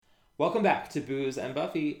Welcome back to Booze and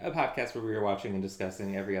Buffy, a podcast where we are watching and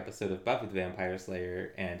discussing every episode of Buffy the Vampire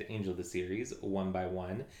Slayer and Angel the series one by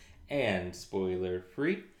one and spoiler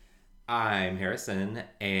free. I'm Harrison,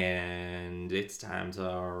 and it's time to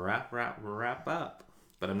wrap up.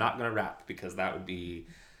 But I'm not going to rap because that would be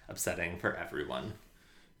upsetting for everyone.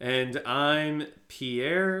 And I'm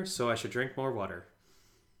Pierre, so I should drink more water.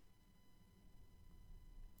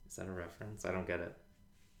 Is that a reference? I don't get it.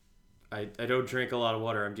 I don't drink a lot of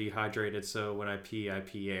water. I'm dehydrated, so when I pee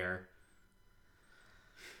air.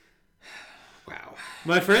 Wow.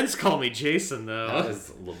 My friends call me Jason, though. That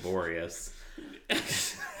was laborious.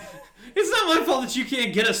 It's not my fault that you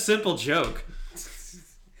can't get a simple joke.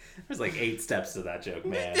 There's like 8 steps to that joke,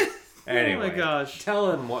 man. Anyway, oh my gosh.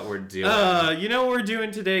 Tell them what we're doing. You know what we're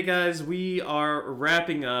doing today, guys? We are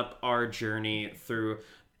wrapping up our journey through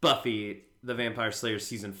Buffy the Vampire Slayer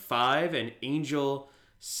Season 5 and Angel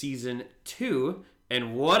Season 2.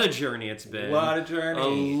 And what a journey it's been. What a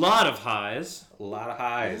journey. A lot of highs. A lot of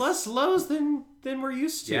highs. Less lows than we're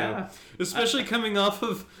used to. Yeah. Especially coming off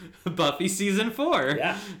of Buffy Season 4.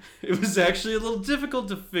 Yeah. It was actually a little difficult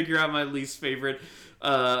to figure out my least favorite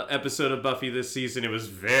episode of Buffy this season. It was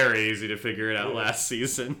very easy to figure it out last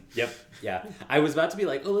season. Yep. Yeah. I was about to be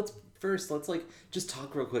like, let's like just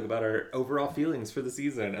talk real quick about our overall feelings for the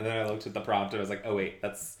season. And then I looked at the prompt and I was like, oh wait,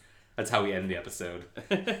 that's how we end the episode.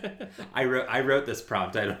 I wrote this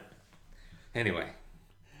prompt. Anyway.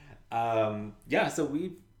 Yeah, so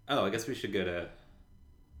I guess we should go to...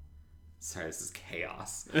 Sorry, this is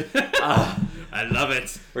chaos. I love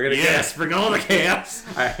it. We're gonna bring all the chaos.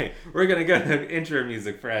 All right, we're gonna go to intro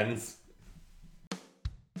music, friends.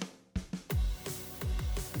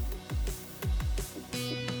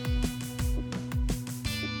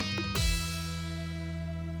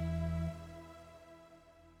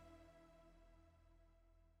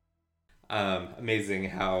 Amazing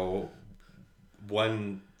how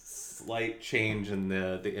one slight change in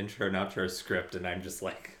the intro and outro script, and I'm just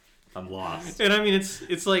like, I'm lost. And I mean,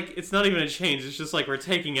 it's like, it's not even a change. It's just like we're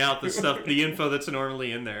taking out the stuff, the info that's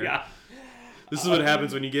normally in there. Yeah. This is what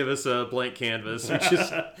happens when you give us a blank canvas. We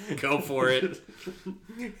just go for it.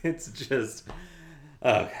 It's just...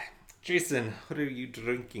 Okay. Jason, what are you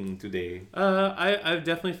drinking today? I've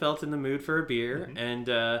definitely felt in the mood for a beer,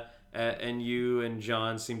 and you and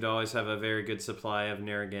John seem to always have a very good supply of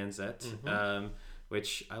Narragansett,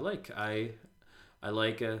 which I like. I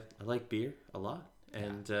like beer a lot,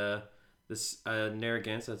 and this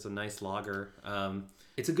Narragansett's a nice lager.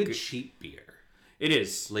 It's a good cheap beer. It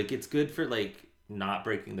is. Like, it's good for, like, not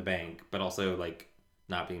breaking the bank, but also, like,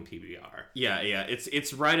 not being PBR. Yeah.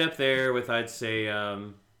 It's right up there with, I'd say,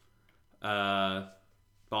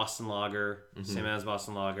 Boston Lager, same as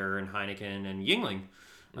Boston Lager, and Heineken, and Yuengling.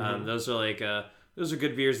 Those are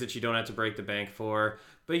good beers that you don't have to break the bank for,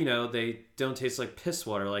 but, you know, they don't taste like piss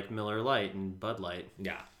water like Miller Lite and Bud Light.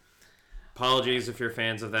 Yeah. Apologies if you're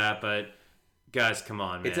fans of that, but... Guys, come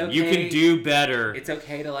on, man. It's okay. You can do better. It's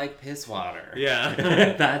okay to like piss water.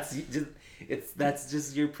 Yeah. that's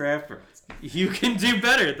just your preference. You can do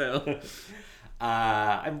better, though.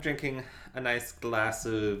 I'm drinking a nice glass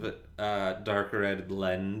of dark red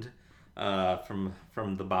blend from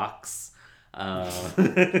the box.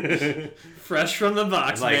 Fresh from the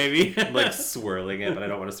box, baby. I'm like swirling it, but I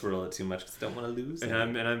don't want to swirl it too much because I don't want to lose it.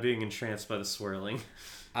 And I'm being entranced by the swirling.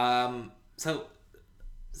 So...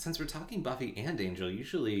 Since we're talking Buffy and Angel,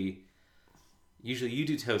 usually you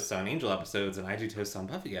do toasts on Angel episodes and I do toasts on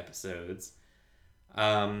Buffy episodes.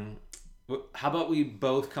 How about we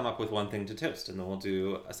both come up with one thing to toast and then we'll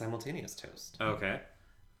do a simultaneous toast. Okay.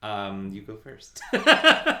 You go first.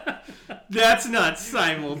 That's not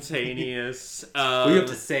simultaneous. Well, you have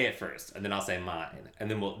to say it first and then I'll say mine and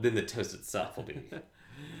then the toast itself will be.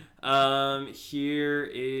 Here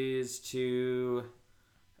is to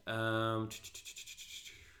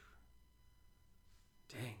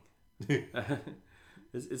Dang.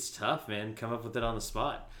 It's tough, man. Come up with it on the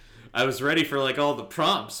spot. I was ready for like all the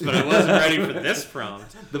prompts, but I wasn't ready for this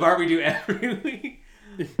prompt. The part we do every week.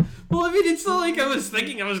 Well, I mean, it's not like I was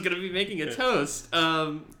thinking I was going to be making a toast.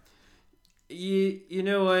 You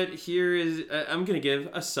know what? Here is... I'm going to give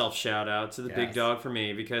a self shout out to the big dog for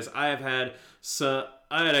me because I had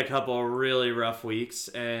a couple really rough weeks,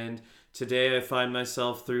 and today I find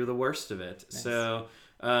myself through the worst of it. Nice. So,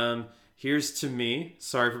 here's to me.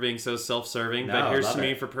 Sorry for being so self-serving, but here's to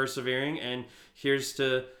me for persevering, and here's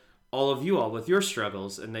to all of you all with your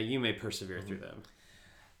struggles, and that you may persevere through them.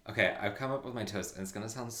 Okay, I've come up with my toast, and it's going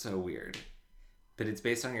to sound so weird, but it's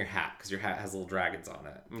based on your hat, because your hat has little dragons on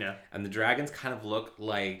it. Yeah. And the dragons kind of look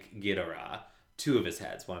like Ghidorah. 2 of his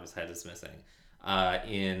heads. One of his heads is missing.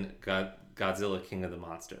 In Godzilla King of the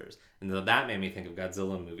Monsters. And that made me think of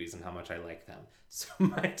Godzilla movies and how much I like them. So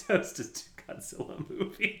my toast is to Godzilla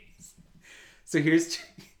movies. So here's...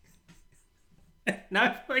 Now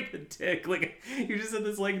I feel like a dick. Like, you just said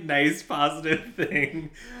this, like, nice, positive thing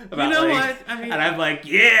about, you know like... what? I mean... And I'm like,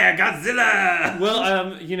 yeah, Godzilla!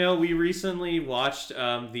 Well, we recently watched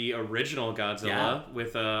the original Godzilla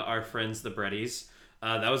with our friends, the Breddies.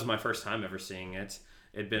 That was my first time ever seeing it.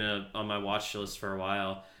 It'd been on my watch list for a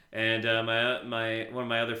while. And one of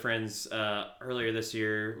my other friends earlier this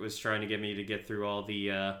year was trying to get me to get through all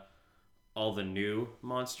the new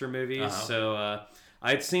monster movies. Uh-huh. So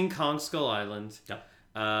I'd seen Kong Skull Island. Yep.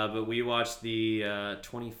 But we watched the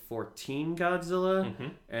 2014 Godzilla, Mm-hmm.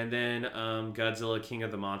 and then Godzilla King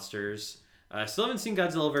of the Monsters. I still haven't seen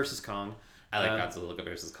Godzilla vs. Kong. I like Godzilla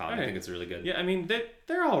vs. Kong. Okay. I think it's really good. Yeah, I mean,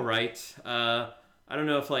 they're all right. I don't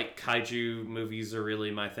know if, like, kaiju movies are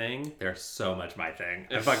really my thing. They're so much my thing.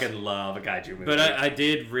 I fucking love a kaiju movie. But I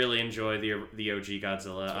did really enjoy the OG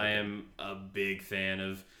Godzilla. Totally. I am a big fan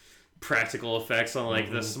of practical effects on, like,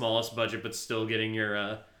 the smallest budget, but still getting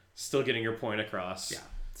your point across. Yeah,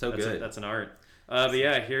 so good. That's an art. But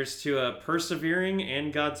yeah, here's to persevering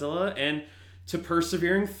and Godzilla, and to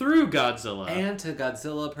persevering through Godzilla. And to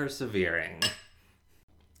Godzilla persevering.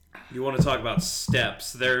 You want to talk about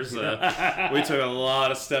steps? We took a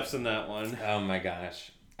lot of steps in that one. Oh my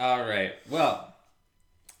gosh. All right. Well,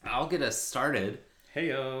 I'll get us started.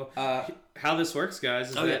 Heyo. How this works,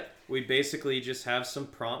 guys, is Okay. that we basically just have some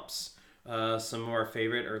prompts, some of our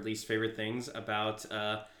favorite or least favorite things about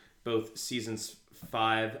both seasons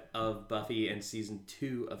 5 of Buffy and season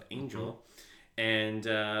 2 of Angel. And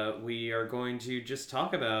we are going to just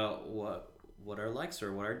talk about what our likes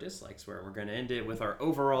were, what our dislikes were. We're going to end it with our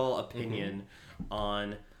overall opinion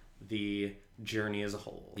on the journey as a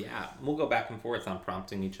whole. Yeah, we'll go back and forth on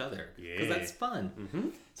prompting each other. Because that's fun. Mm-hmm.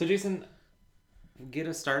 So, Jason, get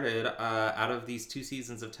us started. Out of these 2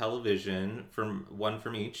 seasons of television, one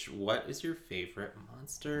from each, what is your favorite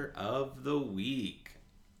monster of the week?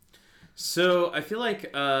 So I feel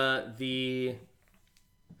like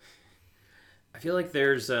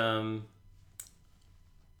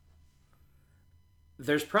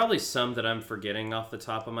there's probably some that I'm forgetting off the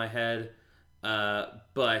top of my head,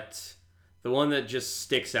 but the one that just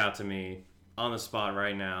sticks out to me on the spot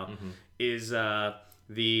right now is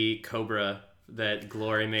the Cobra that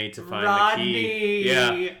Glory made to find the key.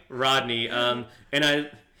 Yeah, Rodney. And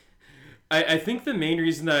I think the main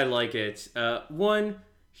reason that I like it, one,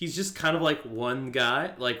 he's just kind of like one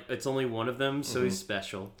guy. Like, it's only one of them, so he's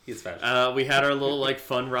special. He's special. We had our little, like,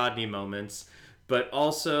 fun Rodney moments. But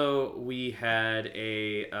also, we had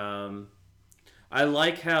I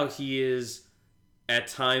like how he is at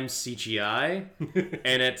times CGI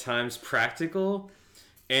and at times practical.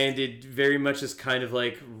 And it very much is kind of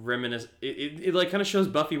like it like kind of shows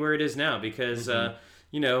Buffy where it is now. Because,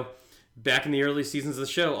 back in the early seasons of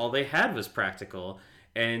the show, all they had was practical.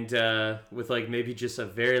 And with, like, maybe just a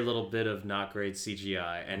very little bit of not great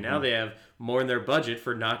CGI. And now they have more in their budget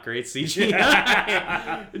for not great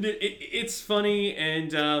CGI. It's funny,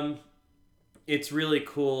 and it's really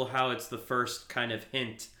cool how it's the first kind of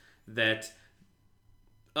hint that,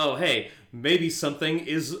 oh, hey, maybe something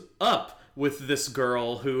is up with this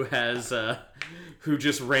girl who has, who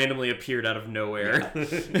just randomly appeared out of nowhere.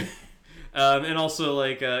 Yeah. And also,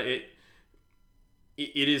 like, it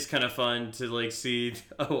is kind of fun to, like, see,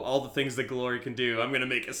 all the things that Glory can do. I'm going to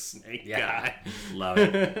make a snake guy. Love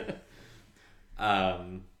it.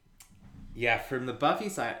 Yeah, from the Buffy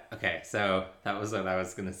side... Okay, so that was what I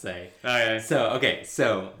was going to say. Okay.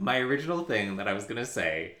 So my original thing that I was going to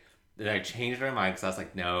say, that I changed my mind because I was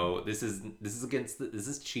like, no, this is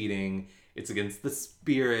cheating. It's against the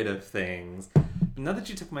spirit of things. But now that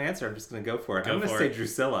you took my answer, I'm just going to go for it. I'm going to say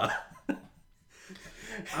Drusilla.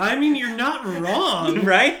 I mean, you're not wrong.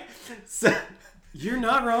 Right? So you're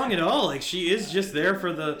not wrong at all. Like, she is just there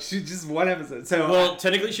for the... She's just one episode. So well,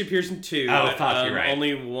 technically she appears in 2. Oh, fuck, you're right.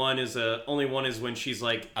 Only one is when she's,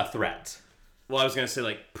 like... a threat. Well, I was going to say,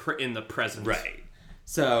 like, in the present. Right.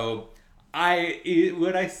 So,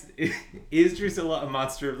 is Drusilla a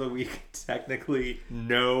monster of the week? Technically,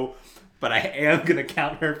 no. But I am going to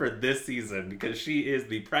count her for this season because she is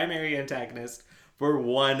the primary antagonist for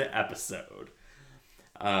one episode.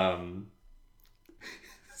 So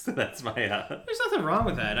that's my There's nothing wrong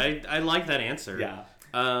with that. I like that answer. Yeah.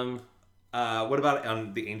 What about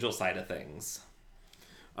on the Angel side of things?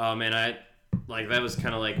 Oh man, that was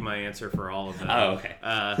kind of like my answer for all of them. Oh,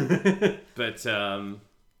 okay. But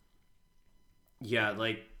yeah,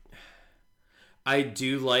 like, I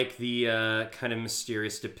do like the kind of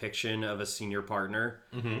mysterious depiction of a senior partner,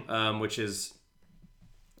 which is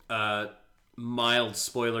mild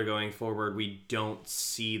spoiler going forward, we don't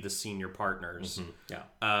see the senior partners. Yeah.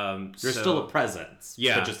 There's still a presence,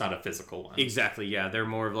 but just not a physical one. Exactly, yeah. They're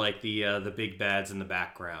more of like the big bads in the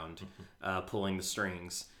background, pulling the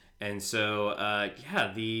strings. And so, I'd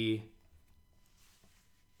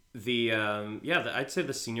say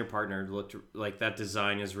the senior partner looked like that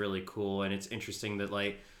design is really cool, and it's interesting that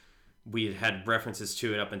like we had references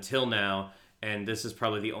to it up until now, and this is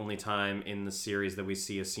probably the only time in the series that we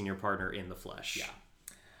see a senior partner in the flesh.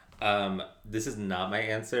 Yeah. This is not my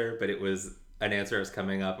answer, but it was an answer I was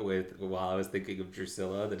coming up with while I was thinking of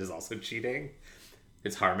Drusilla that is also cheating.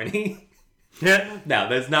 It's Harmony. No,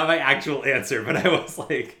 that's not my actual answer, but I was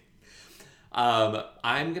like,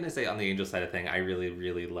 I'm gonna say on the angel side of thing, I really,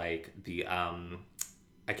 really like the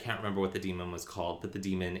I can't remember what the demon was called, but the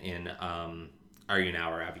demon in Are You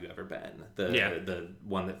Now or Have You Ever Been? The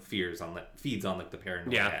one that feeds on like the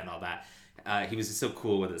paranoia and all that. He was just so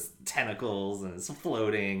cool with his tentacles and his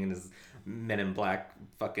floating and his Men in Black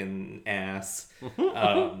fucking ass.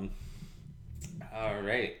 All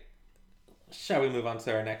right. Shall we move on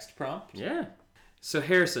to our next prompt? Yeah. So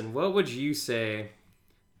Harrison, what would you say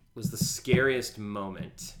was the scariest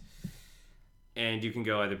moment? And you can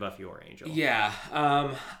go either Buffy or Angel. Yeah.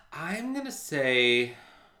 I'm gonna say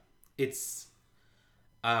it's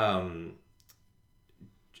Joyce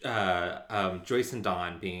and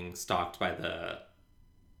Dawn being stalked by the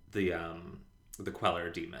Queller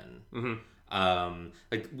demon.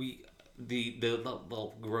 Like the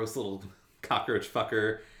little gross little cockroach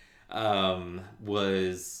fucker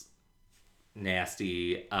was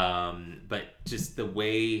nasty, but just the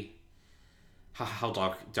way how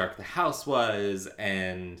dark the house was,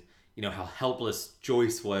 and you know how helpless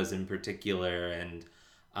Joyce was in particular, and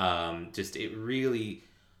just it really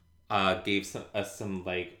gave us some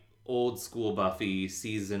like old school Buffy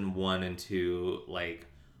season 1 and 2 like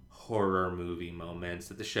horror movie moments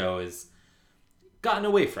that the show has gotten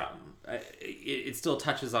away from. It still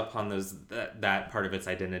touches upon that part of its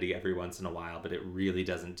identity every once in a while, but it really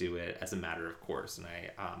doesn't do it as a matter of course. And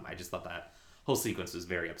I just thought that whole sequence was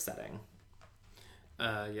very upsetting.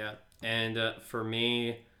 Yeah, and for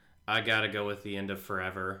me, I gotta go with the end of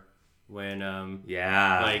Forever when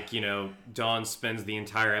like, you know, Dawn spends the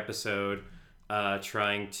entire episode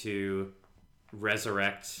trying to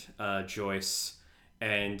resurrect Joyce,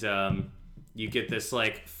 and you get this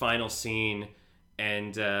like final scene,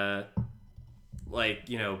 and like,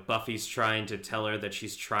 you know, Buffy's trying to tell her that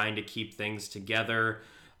she's trying to keep things together,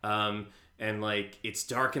 and like it's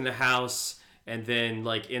dark in the house, and then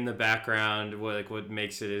like in the background what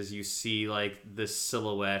makes it is you see like this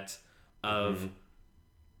silhouette of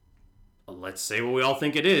let's say what we all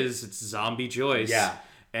think it's zombie Joyce. Yeah.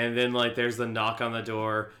 And then like there's the knock on the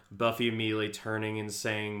door, Buffy immediately turning and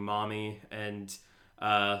saying mommy, and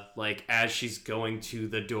like as she's going to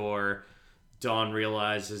the door, Dawn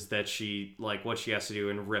realizes that she like what she has to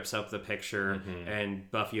do and rips up the picture,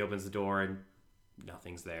 and Buffy opens the door and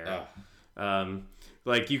nothing's there.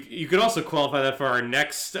 Like you could also qualify that for our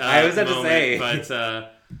next I was about moment, to say,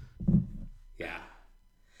 but yeah.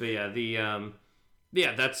 But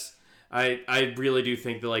yeah, that's I really do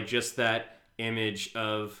think that like just that image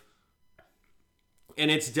of,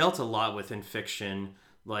 and it's dealt a lot with in fiction,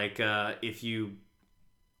 like if you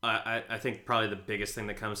I think probably the biggest thing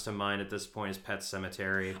that comes to mind at this point is Pet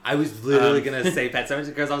Sematary. I was literally gonna say Pet Sematary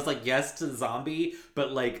because I was like yes to zombie,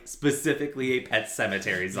 but like specifically a Pet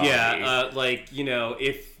Sematary zombie. Yeah, like, you know,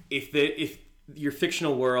 if your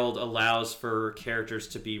fictional world allows for characters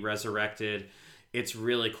to be resurrected, it's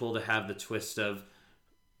really cool to have the twist of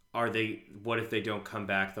what if they don't come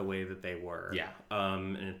back the way that they were? Yeah.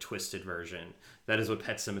 In a twisted version. That is what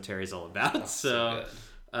Pet Sematary is all about. Oh, so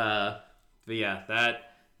but yeah, that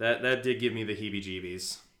did give me the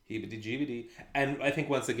heebie-jeebies. Heebity-jeebity. And I think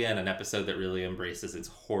once again an episode that really embraces its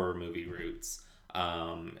horror movie roots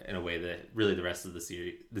in a way that really the rest of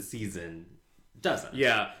the season doesn't.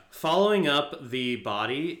 Yeah, following up the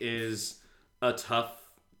body is a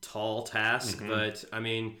tough, tall task, but I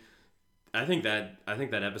mean, I think that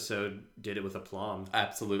episode did it with aplomb.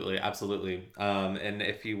 Absolutely. And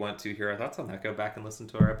if you want to hear our thoughts on that, go back and listen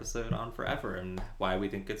to our episode on Forever and why we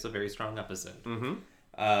think it's a very strong episode.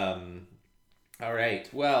 All right.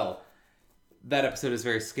 Well, that episode is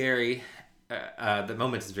very scary. The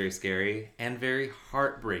moment is very scary and very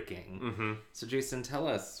heartbreaking. So, Jason, tell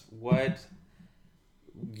us what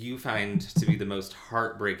you find to be the most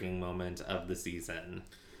heartbreaking moment of the season.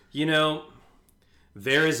 You know,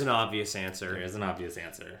 there is an obvious answer.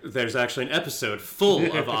 There's actually an episode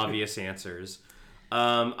full of obvious answers.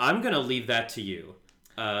 I'm going to leave that to you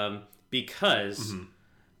because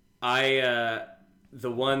I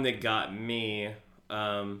the one that got me,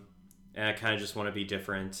 and I kind of just want to be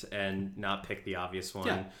different and not pick the obvious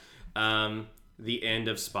one. Yeah. The end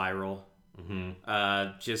of Spiral.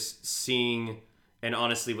 Mm-hmm. Just seeing, and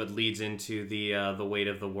honestly, what leads into the Weight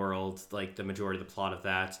of the World, like the majority of the plot of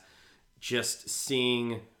that, just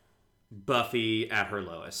seeing Buffy at her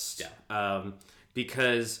lowest. Yeah.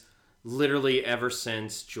 Because literally ever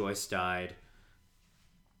since Joyce died,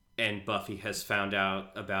 and Buffy has found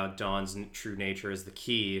out about Dawn's true nature as the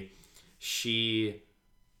key,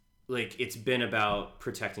 it's been about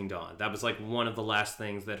protecting Dawn. That was like one of the last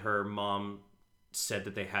things that her mom said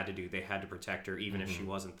that they had to do. They had to protect her even if she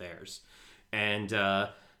wasn't theirs. And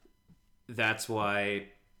that's why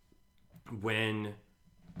when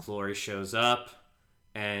Glory shows up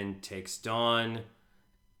and takes Dawn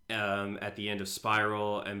at the end of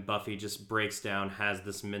Spiral, and Buffy just breaks down, has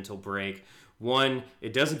this mental break. One,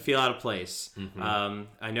 it doesn't feel out of place. Mm-hmm.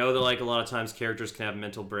 I know that like a lot of times characters can have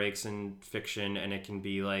mental breaks in fiction, and it can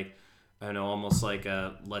be like, I don't know, almost like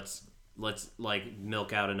a let's like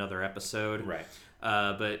milk out another episode. Right.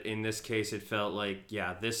 But in this case, it felt like,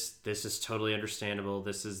 yeah, this is totally understandable.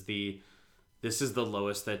 This is the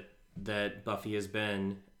lowest that Buffy has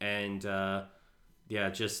been, and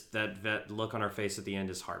just that look on her face at the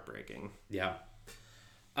end is heartbreaking. Yeah.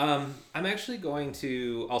 I'm actually going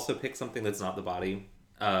to also pick something that's not the body.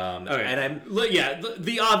 Okay. And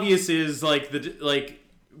the obvious is like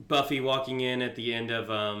Buffy walking in at the end of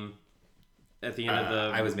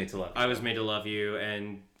I Was Made to Love You. I Was Made to Love You,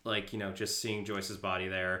 and like, you know, just seeing Joyce's body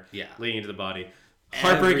there, leading into the body,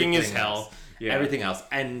 heartbreaking as hell. Else. Yeah. Everything else,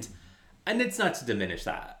 and it's not to diminish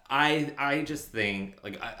that. I just think,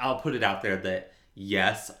 like, I'll put it out there that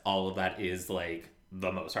yes, all of that is like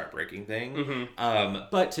the most heartbreaking thing. Mm-hmm.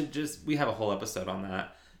 But we have a whole episode on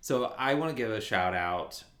that. So I want to give a shout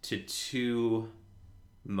out to two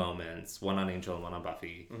moments, one on Angel and one on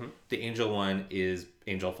Buffy. Mm-hmm. The Angel one is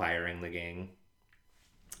Angel firing the gang.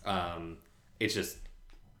 It's just,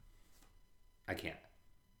 I can't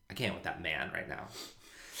with that man right now.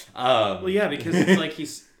 Well, yeah, because it's like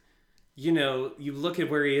he's, you know, you look at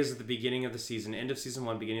where he is at the beginning of the season, end of season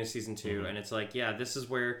 1, beginning of season 2, mm-hmm. and it's like, yeah, this is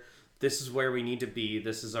where we need to be.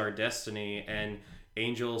 This is our destiny. And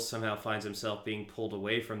Angel somehow finds himself being pulled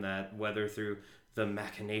away from that, whether through the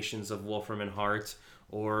machinations of Wolfram and Hart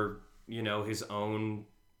or, you know, his own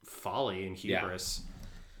folly and hubris.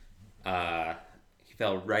 Yeah. He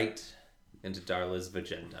fell right into Darla's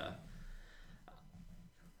vagina.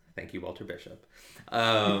 Thank you, Walter Bishop.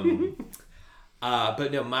 But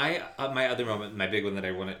no, my other moment, my big one that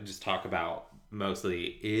I want to just talk about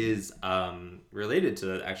mostly is related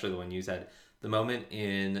to actually the one you said, the moment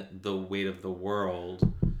in The Weight of the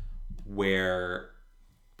World where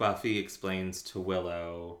Buffy explains to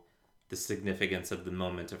Willow the significance of the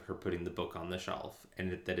moment of her putting the book on the shelf,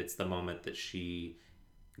 and that it's the moment that she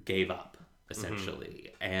gave up,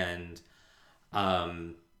 essentially. Mm-hmm. And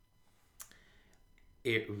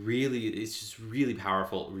it's just really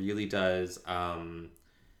powerful. It really does.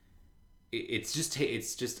 It's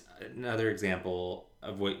just another example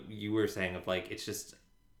of what you were saying of, like, it's just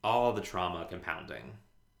all the trauma compounding,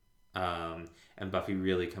 and Buffy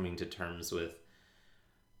really coming to terms with,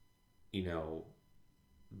 you know,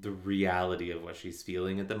 the reality of what she's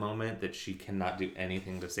feeling at the moment, that she cannot do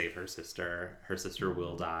anything to save her sister. Her sister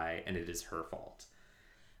will die, and it is her fault.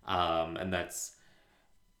 And that's,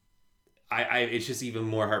 it's just even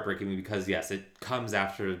more heartbreaking because, yes, it comes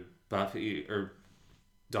after Buffy or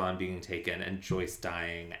Dawn being taken and Joyce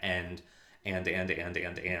dying and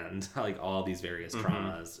like all these various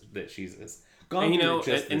traumas that she's gone through, you know,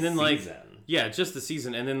 just and then season. Like, just the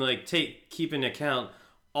season, and then like keep into account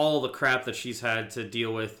all the crap that she's had to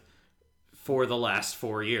deal with for the last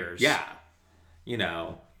 4 years. Yeah, you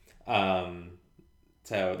know,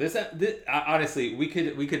 so this honestly, we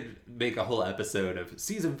could make a whole episode of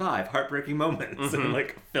season 5 heartbreaking moments and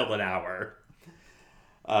like fill an hour.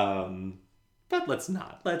 But let's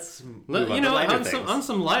not. Let's move on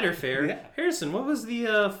some lighter fare. Yeah. Harrison, what was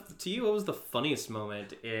the funniest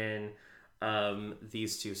moment in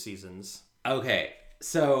these 2 seasons? Okay,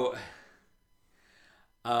 so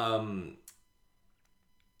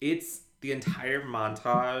it's the entire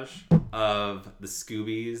montage of the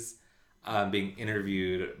Scoobies being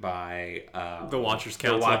interviewed by the Watchers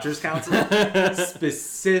Council.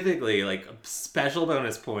 Specifically, like, special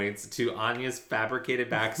bonus points to Anya's fabricated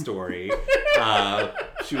backstory.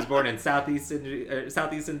 She was born in Southeast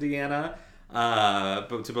Indiana, to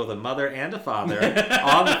both a mother and a father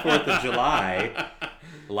on the 4th of July.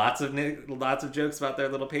 Lots of jokes about their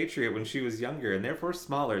little patriot when she was younger and therefore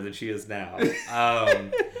smaller than she is now.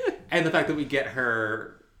 And the fact that we get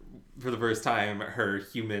her for the first time her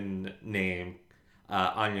human name,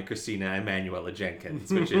 Anya Christina Emanuela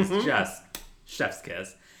Jenkins, which is just chef's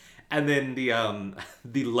kiss. And then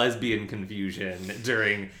the lesbian confusion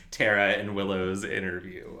during Tara and Willow's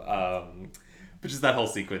interview, which is that whole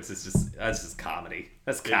sequence is that's just comedy.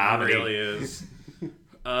 That's comedy. It really is.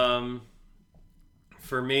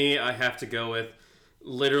 For me, I have to go with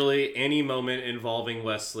literally any moment involving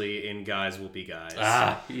Wesley in Guys Will Be Guys.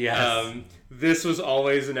 Yes. This was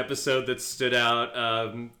always an episode that stood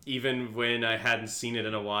out, even when I hadn't seen it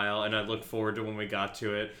in a while, and I looked forward to when we got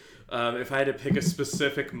to it. If I had to pick a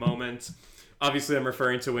specific moment, obviously I'm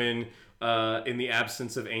referring to in the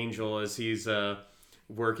absence of Angel, as he's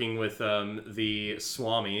working with the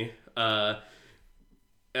Swami.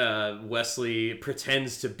 Wesley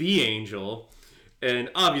pretends to be Angel, and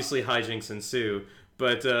obviously hijinks ensue.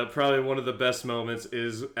 But probably one of the best moments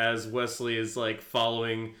is as Wesley is like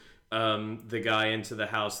following the guy into the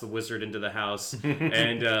house, the wizard into the house,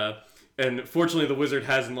 and fortunately the wizard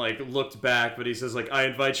hasn't like looked back, but he says like, "I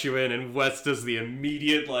invite you in," and Wes does the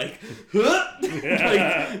immediate like,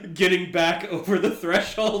 like getting back over the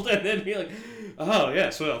threshold, and then be like, "Oh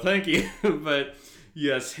yes, well thank you." But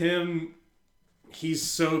yes, he's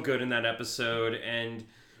so good in that episode, and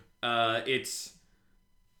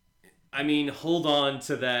hold on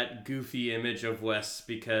to that goofy image of Wes,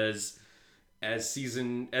 because as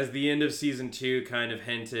the end of season 2 kind of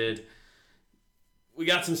hinted, we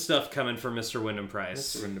got some stuff coming for Mr. Wyndham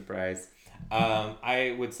Price. Mr. Wyndham Price.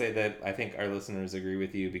 I would say that I think our listeners agree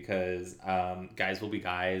with you, because Guys Will Be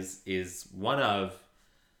Guys is one of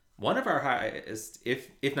our highest,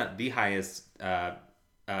 if not the highest,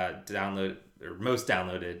 download or most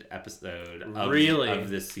downloaded episode of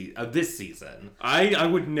this season. I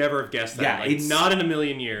would never have guessed that. Yeah, like, it's not in a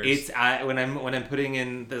million years. When I'm putting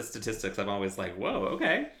in the statistics, I'm always like, whoa,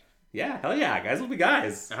 okay. Yeah, hell yeah, Guys Will Be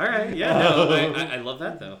Guys. All right, yeah, no, I love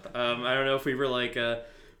that though. I don't know if we were like,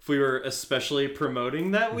 if we were especially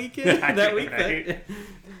promoting that weekend, that week. Right?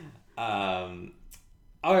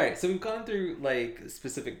 All right, so we've gone through like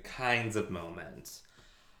specific kinds of moments.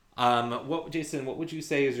 Jason, what would you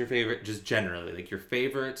say is your favorite, just generally, like your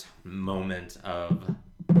favorite moment of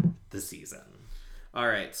the season? All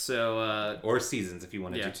right, so or seasons if you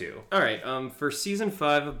wanted to too. All right, for season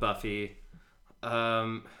 5 of Buffy,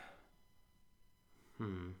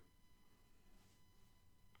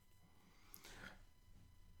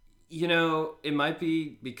 You know, it might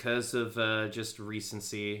be because of just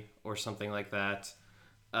recency or something like that,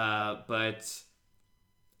 but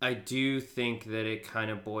I do think that it kind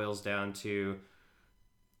of boils down to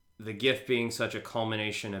the gift being such a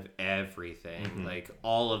culmination of everything, like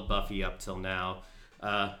all of Buffy up till now,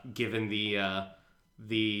 given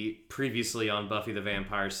the previously on Buffy the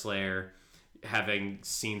Vampire Slayer having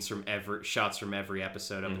scenes from shots from every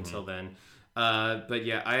episode up until then. But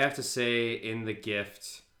yeah, I have to say in the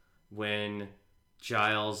gift, when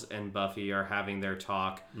Giles and Buffy are having their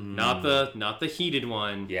talk, not the heated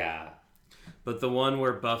one, but the one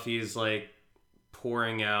where Buffy is like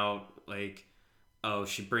pouring out like, oh,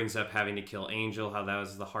 she brings up having to kill Angel, how that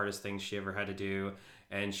was the hardest thing she ever had to do,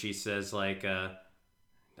 and she says like,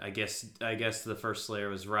 I guess the first Slayer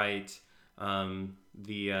was right.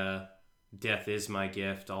 The death is my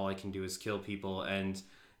gift. All I can do is kill people. And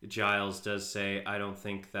Giles does say, I don't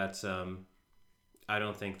think that's what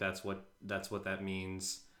that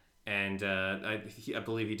means. And I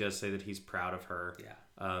believe he does say that he's proud of her.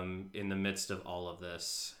 In the midst of all of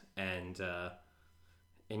this, and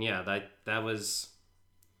yeah, that was,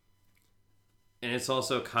 and it's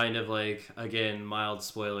also kind of like, again, mild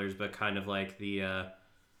spoilers, but kind of like the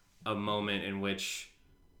a moment in which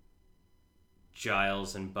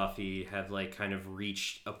Giles and Buffy have like kind of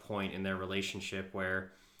reached a point in their relationship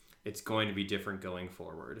where it's going to be different going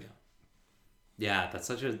forward. Yeah, that's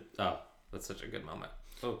such a good moment.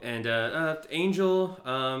 Oh. And Angel,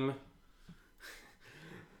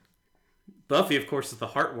 Buffy, of course, is the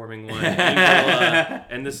heartwarming one. Angel,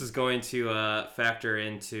 and this is going to factor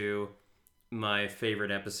into my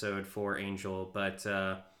favorite episode for Angel, but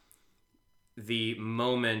the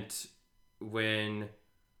moment when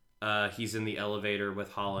he's in the elevator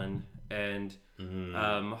with Holland, and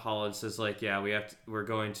Holland says like, yeah, we're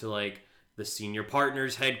going to like the senior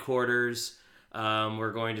partners headquarters.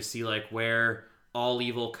 We're going to see like where all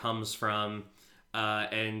evil comes from,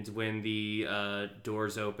 and when the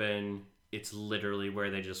doors open, it's literally where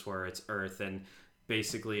they just were. It's Earth, and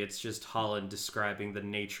basically it's just Holland describing the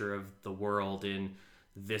nature of the world, and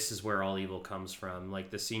this is where all evil comes from. Like,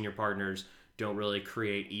 the senior partners don't really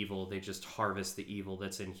create evil, they just harvest the evil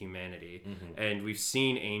that's in humanity. And we've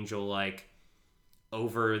seen Angel, like,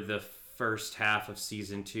 over the first half of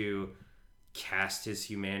season 2 cast his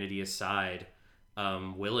humanity aside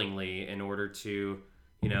willingly in order to,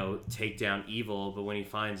 take down evil. But when he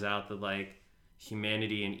finds out that like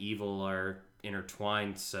humanity and evil are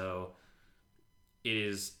intertwined, so it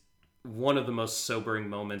is one of the most sobering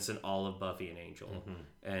moments in all of Buffy and Angel.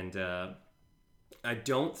 And I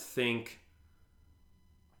don't think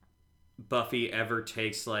Buffy ever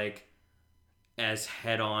takes like as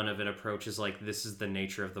head on of an approach as like this is the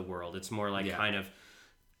nature of the world. It's more like it's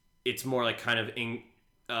more kind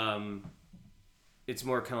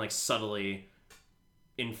of like subtly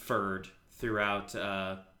inferred throughout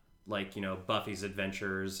Buffy's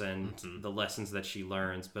adventures and the lessons that she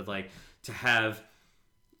learns. But like to have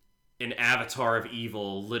an avatar of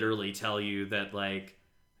evil literally tell you that like,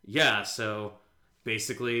 yeah, so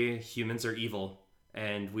basically humans are evil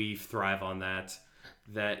and we thrive on that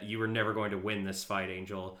you were never going to win this fight,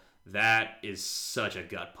 Angel. That is such a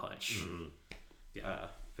gut punch.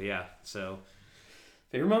 But yeah, so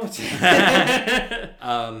favorite moments.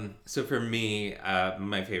 So for me,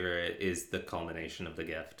 my favorite is the culmination of the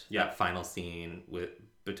gift. Yeah. That final scene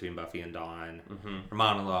between Buffy and Dawn. Her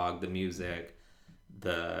monologue, the music,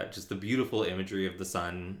 the beautiful imagery of the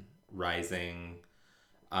sun rising.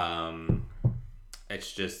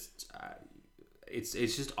 It's just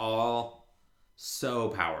all so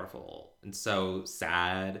powerful and so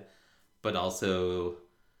sad, but also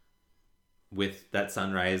with that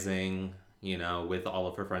sun rising, with all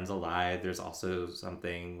of her friends alive, there's also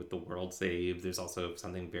something with the world saved. There's also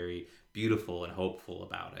something very beautiful and hopeful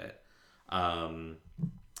about it. I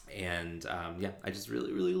just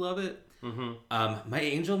really, really love it. My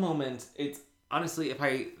Angel moment, it's honestly, if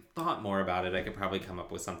I thought more about it, I could probably come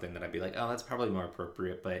up with something that I'd be like, oh, that's probably more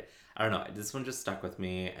appropriate, but I don't know. This one just stuck with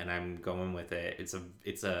me and I'm going with it. It's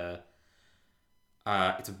a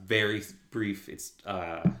very brief, it's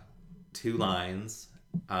 2 lines.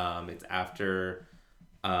 It's after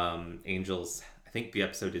Angel's, I think the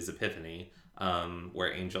episode is Epiphany,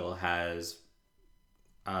 where Angel has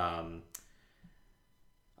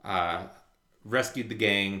rescued the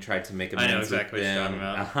gang, tried to make amends. I know exactly with them. what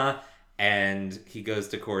you're talking about. And he goes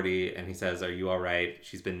to Cordy and he says, "Are you all right?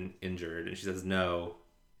 She's been injured." And she says, "No."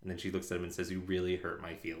 And then she looks at him and says, "You really hurt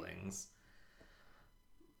my feelings."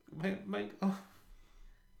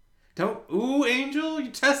 Ooh, Angel,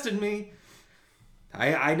 you tested me.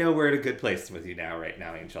 I know we're at a good place with you right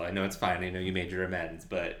now, Angel. I know it's fine. I know you made your amends,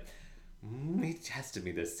 but he tested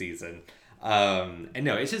me this season. And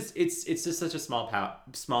no, it's just such a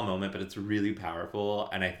small moment, but it's really powerful.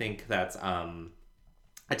 And I think that's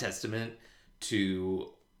a testament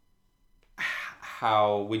to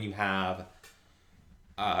how when you have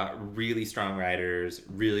really strong writers,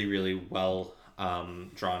 really, really well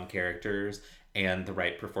drawn characters, and the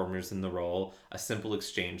right performers in the role, a simple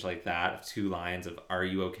exchange like that of 2 lines of "Are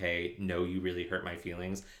you okay? No, you really hurt my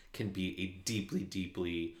feelings" can be a deeply,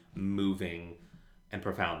 deeply moving and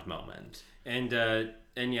profound moment. And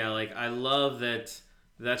yeah, like I love that.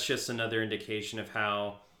 That's just another indication of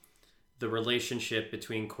how the relationship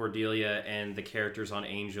between Cordelia and the characters on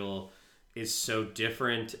Angel is so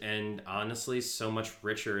different and honestly so much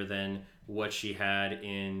richer than what she had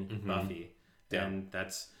in Buffy. Yeah. And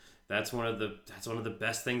that's one of the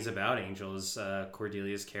best things about Angel is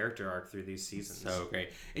Cordelia's character arc through these seasons. So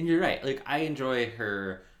great. And you're right. Like I enjoy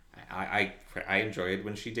her. I enjoyed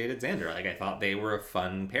when she dated Xander. Like I thought they were a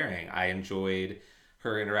fun pairing. I enjoyed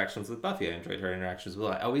her interactions with Buffy. I enjoyed her interactions with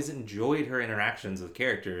Will. I always enjoyed her interactions with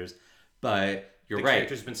characters, but you're right. The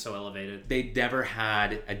character's been so elevated. They never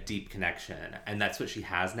had a deep connection, and that's what she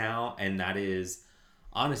has now. And that is,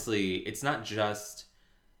 honestly, it's not just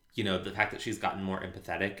the fact that she's gotten more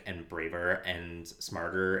empathetic and braver and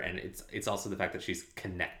smarter, and it's also the fact that she's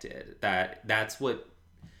connected. That's what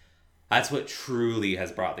truly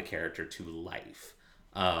has brought the character to life.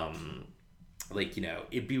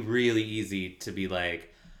 It'd be really easy to be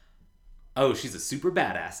like, oh, she's a super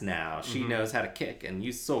badass now. She knows how to kick and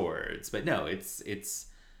use swords. But no, it's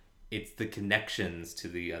the connections to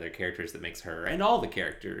the other characters that makes her and all the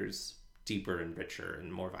characters deeper and richer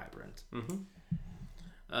and more vibrant.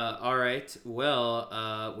 All right.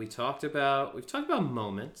 Well, we've talked about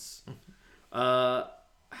moments. How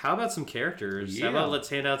about some characters? Yeah. How about let's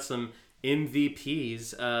hand out some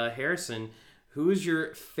MVPs? Harrison, who's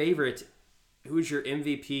your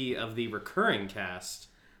MVP of the recurring cast?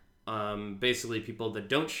 Basically people that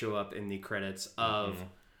don't show up in the credits of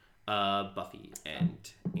Buffy and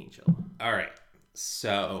Angel. All right.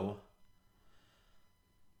 So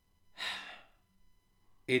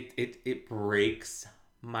it breaks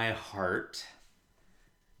my heart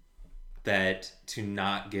that to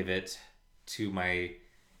not give it to my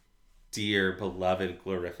dear beloved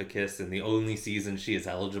Glorificus in the only season she is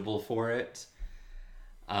eligible for it.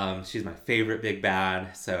 She's my favorite big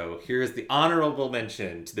bad. So here's the honorable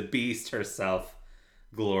mention to the beast herself,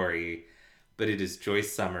 Glory. But it is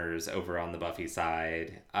Joyce Summers over on the Buffy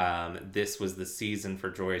side. This was the season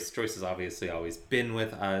for Joyce. Joyce has obviously always been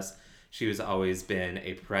with us. She has always been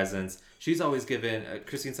a presence. She's always given...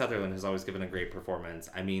 Christine Sutherland has always given a great performance.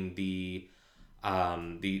 I mean, the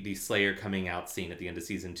Slayer coming out scene at the end of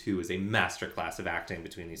season 2 is a masterclass of acting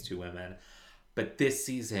between these two women. But this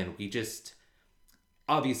season, we just...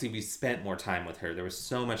 Obviously, we spent more time with her. There was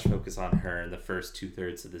so much focus on her in the first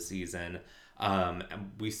 2/3 of the season.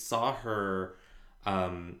 We saw her,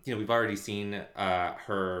 we've already seen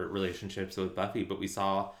her relationships with Buffy, but we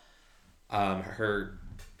saw her,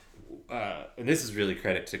 and this is really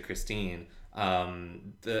credit to Christine,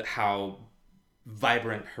 how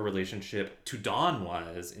vibrant her relationship to Dawn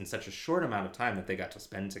was in such a short amount of time that they got to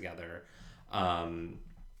spend together. And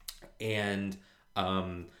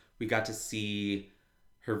we got to see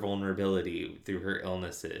her vulnerability through her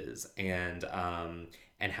illnesses and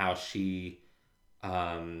how she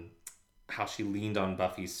leaned on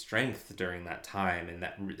Buffy's strength during that time, and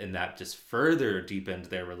that just further deepened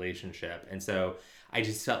their relationship. And so I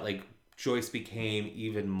just felt like Joyce became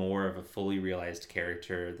even more of a fully realized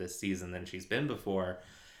character this season than she's been before.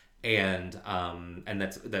 And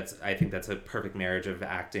that's I think that's a perfect marriage of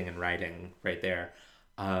acting and writing right there.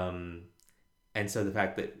 And so the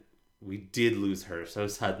fact that we did lose her so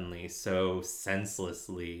suddenly, so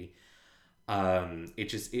senselessly,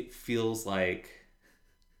 it feels like,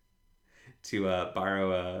 to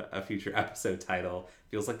borrow a future episode title,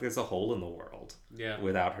 feels like there's a hole in the world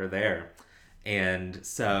without her there. And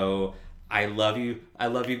so I love you,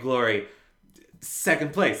 Glory.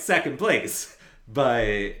 Second place.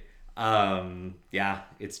 But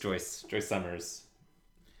it's Joyce Summers.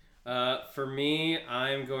 For me,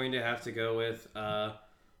 I'm going to have to go with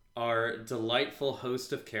our delightful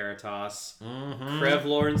host of Caritas,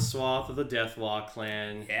 Krevlorn Swath of the Deathwalk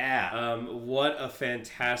clan. Yeah. What a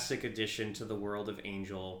fantastic addition to the world of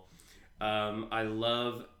Angel. I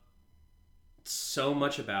love so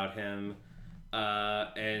much about him.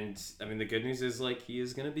 And I mean, the good news is, like, he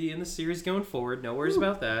is going to be in the series going forward. No worries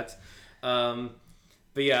about that.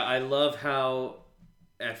 But yeah, I love how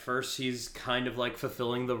at first he's kind of like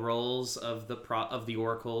fulfilling the roles of the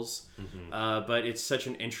oracles, but it's such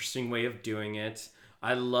an interesting way of doing it.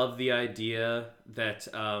 I love the idea that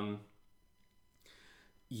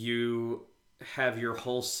you have your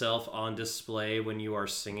whole self on display when you are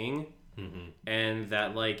singing, and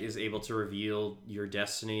that like is able to reveal your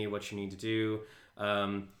destiny, what you need to do.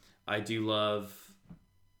 I do love,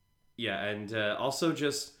 and also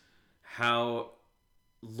just how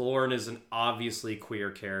Lorne is an obviously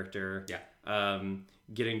queer character.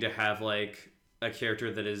 Getting to have like a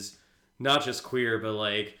character that is not just queer, but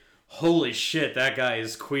like, holy shit, that guy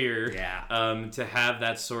is queer. To have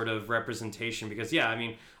that sort of representation, because I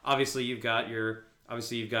mean, obviously you've got Tara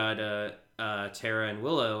and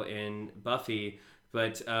Willow in Buffy,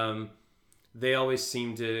 but they always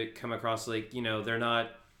seem to come across like, they're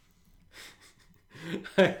not.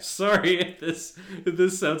 I'm sorry if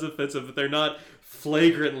this sounds offensive, but they're not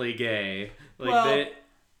flagrantly gay. Like,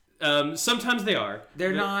 sometimes they are.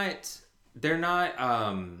 They're not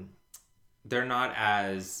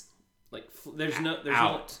as like there's not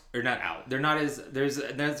out. They're not as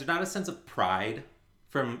there's not a sense of pride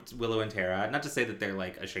from Willow and Tara. Not to say that they're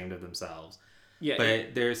like ashamed of themselves.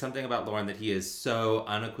 But there's something about Lorne that he is so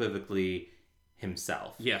unequivocally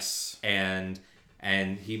himself. Yes. And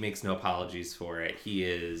he makes no apologies for it.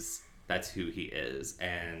 That's who he is,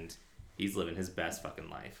 and he's living his best fucking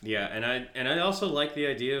life. Yeah, and I also like the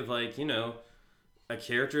idea of like, a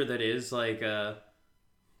character that is like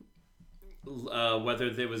whether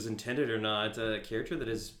it was intended or not, a character that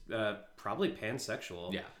is probably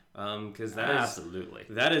pansexual. Yeah. Because absolutely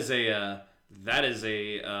that is a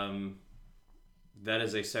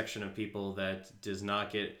section of people that does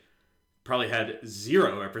not get, probably had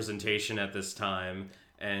zero representation at this time,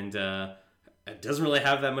 and it doesn't really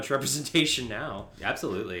have that much representation now.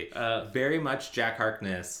 Absolutely. Very much Jack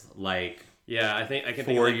Harkness, like, I think I can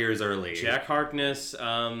 4 years early. Jack Harkness,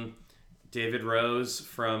 David Rose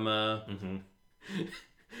from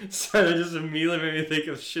so that just immediately made me think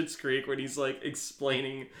of Schitt's Creek when he's like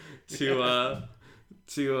explaining to oh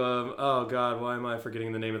god, why am I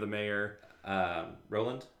forgetting the name of the mayor?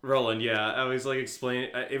 Roland, yeah. I was like explaining,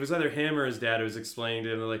 it was either him or his dad who was explaining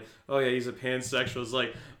to him, like, oh yeah, he's a pansexual. It's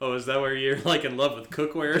like, oh, is that where you're like in love with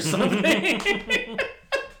cookware or something?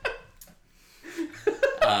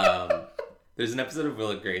 There's an episode of Will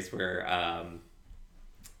and Grace where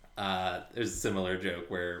there's a similar joke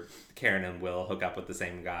where Karen and Will hook up with the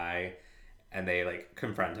same guy, and they like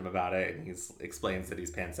confront him about it, and he explains that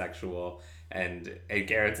he's pansexual, and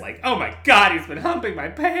Garrett's like, "Oh my god, he's been humping my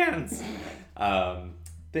pants."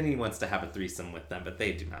 Then he wants to have a threesome with them, but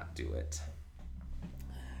they do not do it.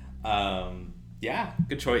 Yeah,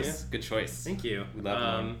 good choice. Yeah. Good choice. Thank you. We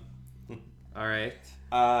love him. All right.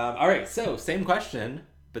 All right. So same question,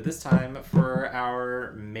 but this time for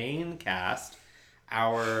our main cast,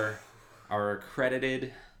 our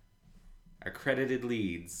credited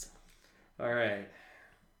leads. All right.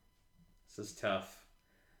 This is tough.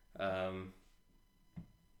 I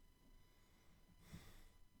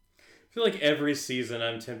feel like every season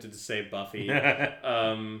I'm tempted to say Buffy.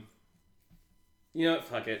 You know what?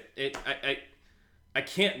 Fuck it. I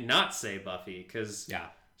can't not say Buffy because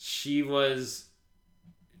she was.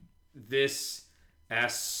 This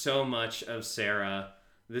asked so much of Sarah.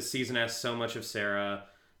 This season asked so much of Sarah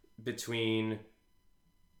between,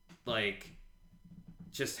 like,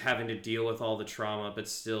 just having to deal with all the trauma, but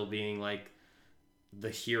still being like the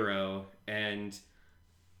hero. And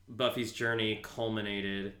Buffy's journey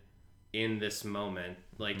culminated in this moment,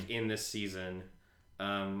 like in this season.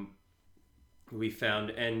 We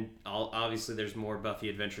found, and obviously there's more Buffy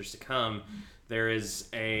adventures to come. There is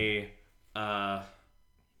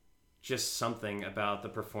just something about the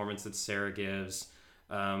performance that Sarah gives.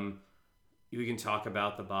 We can talk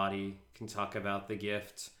about the body, can talk about the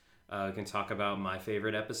gift, we can talk about my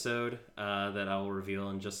favorite episode that I will reveal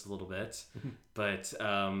in just a little bit. But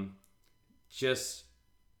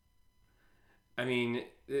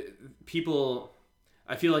people,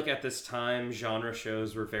 I feel like at this time, genre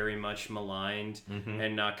shows were very much maligned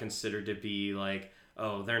and not considered to be like,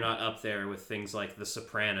 oh, they're not up there with things like The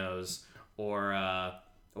Sopranos or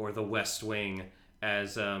The West Wing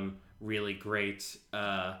as really great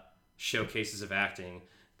showcases of acting.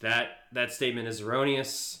 That statement is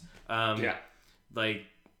erroneous. Like,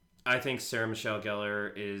 I think Sarah Michelle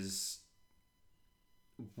Gellar is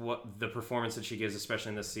what the performance that she gives, especially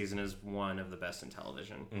in this season, is one of the best in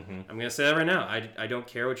television. I'm gonna say that right now. I don't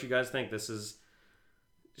care what you guys think.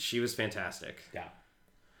 She was fantastic.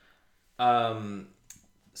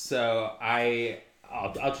 So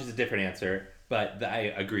I'll choose a different answer, but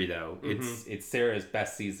I agree though. It's Sarah's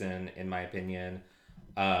best season in my opinion.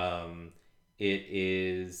 It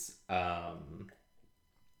is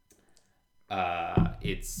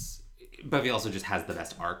it's Buffy also just has the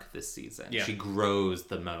best arc this season. Yeah. She grows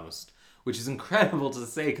the most, which is incredible to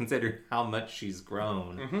say considering how much she's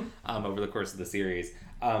grown over the course of the series.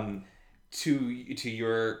 To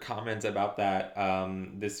your comment about that,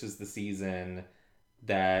 this was the season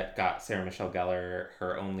that got Sarah Michelle Gellar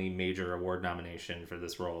her only major award nomination for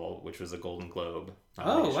this role, which was a Golden Globe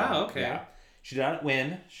nomination. Oh, wow, okay. Yeah. She did not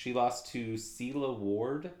win. She lost to Celia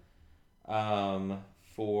Ward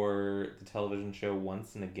for the television show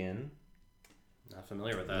Once and Again. Not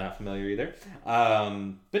familiar with that. Not familiar either.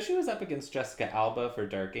 But she was up against Jessica Alba for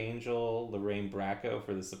Dark Angel, Lorraine Bracco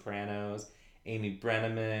for The Sopranos, Amy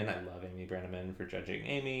Brenneman, I love Amy Brenneman for Judging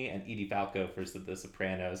Amy, and Edie Falco for The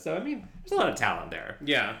Sopranos. So, I mean, there's a lot of talent there.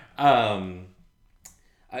 Yeah. And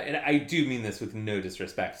I do mean this with no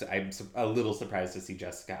disrespect. I'm a little surprised to see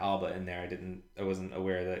Jessica Alba in there. I wasn't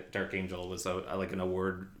aware that Dark Angel was like an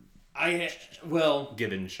award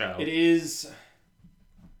given show. It is...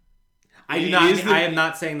 I am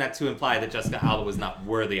not saying that to imply that Jessica Alba was not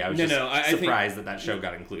worthy. I was surprised that show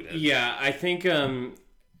got included. Yeah, I think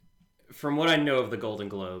from what I know of the Golden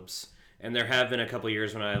Globes, and there have been a couple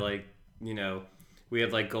years when we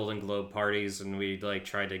had like Golden Globe parties and we like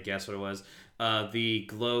tried to guess what it was. The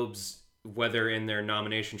Globes, whether in their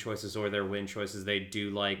nomination choices or their win choices, they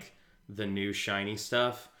do like the new shiny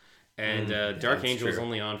stuff. And Dark Angel was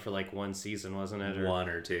only on for like one season, wasn't it? One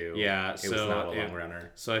or two. Yeah, it was not a long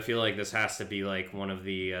runner. So I feel like this has to be like one of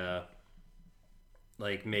the,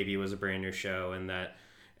 like maybe it was a brand new show, and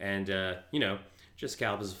Jessica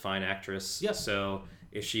Alba is a fine actress. Yeah. So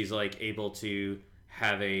if she's like able to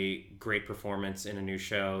have a great performance in a new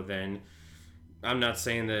show, then I'm not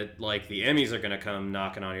saying that like the Emmys are gonna come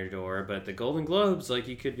knocking on your door, but the Golden Globes, like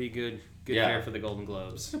you could be good pair for the Golden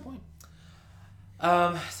Globes. Good point.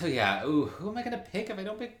 So yeah, who am I gonna pick if I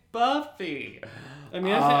don't pick Buffy? I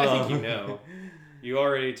mean, I think you know. You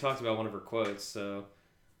already talked about one of her quotes, so.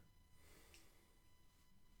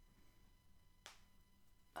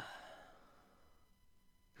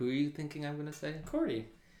 Who are you thinking I'm gonna say? Cordy.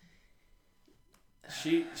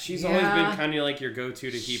 She's always been kind of like your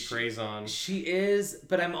go-to to heap praise on. She is,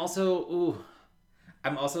 but I'm also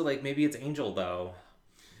like maybe it's Angel though.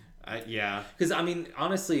 Yeah. Because I mean,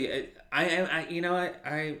 honestly,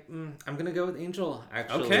 I'm gonna go with Angel.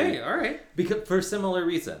 Actually, Okay, all right. Because for similar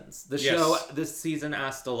reasons, the Yes. show this season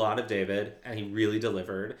asked a lot of David, and he really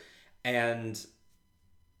delivered, and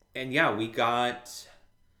yeah, we got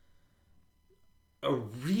a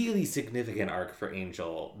really significant arc for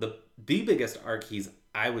Angel. The biggest arc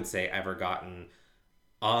I would say ever gotten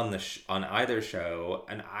on on either show,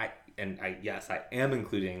 and I yes, I am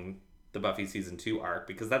including the Buffy season 2 arc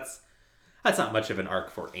because that's not much of an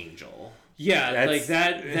arc for Angel. Yeah, like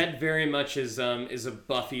that very much is a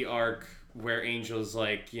Buffy arc where Angel's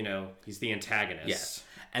like, you know, he's the antagonist. Yes.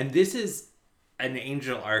 And this is an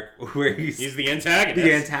Angel arc where he's the antagonist.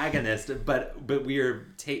 The antagonist, but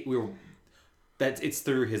it's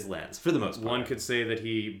through his lens for the most part. One could say that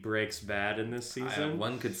he breaks bad in this season.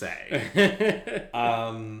 One could say.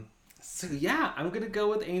 So yeah, I'm gonna go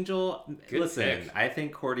with Angel. Good Listen, pick. I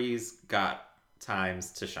think Cordy's got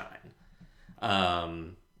times to shine.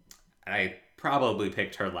 I probably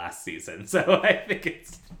picked her last season, so I think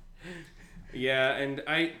it's. Yeah, and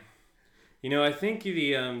I think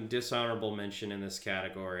the dishonorable mention in this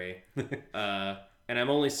category, and I'm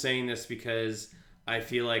only saying this because I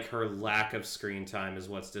feel like her lack of screen time is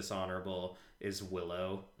what's dishonorable, is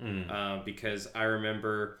Willow. Because I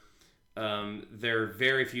remember there are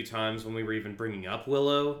very few times when we were even bringing up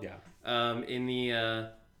Willow. Yeah. In the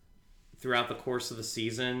throughout the course of the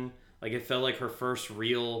season, like it felt like her first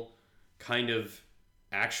real kind of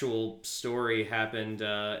actual story happened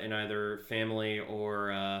in either Family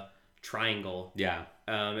or Triangle. Yeah.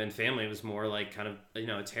 And Family was more like kind of, you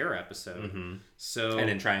know, a terror episode. Mm-hmm. So, and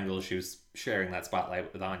in Triangle, she was sharing that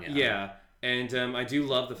spotlight with Anya. Yeah. And I do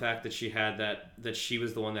love the fact that she had that she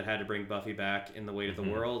was the one that had to bring Buffy back in The Weight of the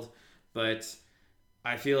World. But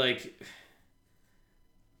I feel like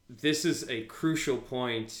this is a crucial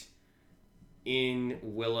point in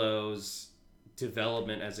Willow's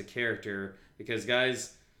development as a character, because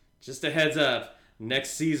guys, just a heads up,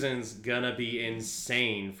 next season's gonna be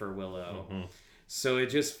insane for Willow. So it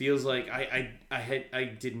just feels like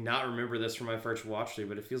I did not remember this from my first watch through,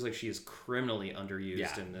 but it feels like she is criminally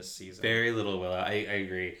underused in this season. Very little Willow. I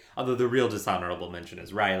agree. Although the real dishonorable mention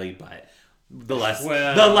is Riley, but the less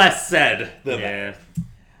said, the better.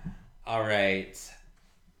 All right.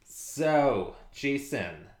 So,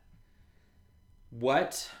 Jason,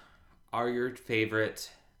 what are your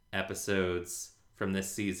favorite episodes from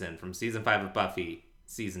this season? From season 5 of Buffy,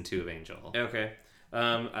 season 2 of Angel. Okay.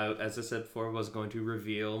 As I said before, I was going to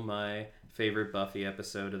reveal my favorite Buffy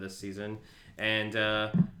episode of this season. And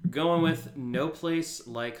going with No Place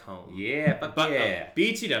Like Home. Yeah, yeah.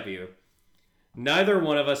 BTW. Neither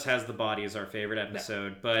one of us has The Body as our favorite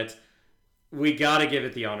episode, but we gotta give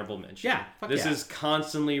it the honorable mention. Yeah, This is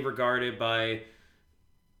constantly regarded by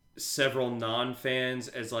several non-fans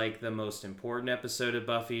as like the most important episode of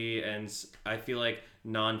Buffy, and I feel like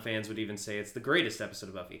non-fans would even say it's the greatest episode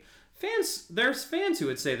of Buffy. There's fans who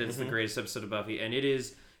would say that it's the greatest episode of Buffy, and it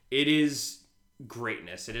is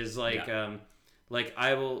greatness. It is like like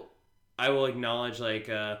I will acknowledge, like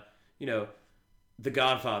you know, The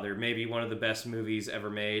Godfather, maybe one of the best movies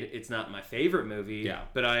ever made. It's not my favorite movie,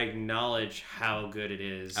 but I acknowledge how good it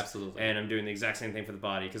is. Absolutely. And I'm doing the exact same thing for The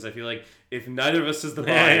Body, because I feel like if neither of us is The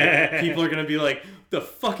Body, people are going to be like, the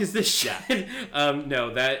fuck is this shit?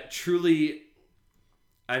 No, that truly...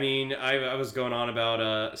 I mean, I was going on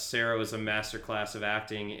about Sarah was a masterclass of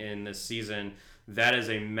acting in this season. That is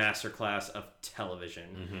a masterclass of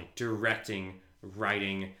television. Directing,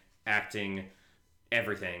 writing, acting,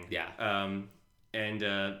 everything. Yeah.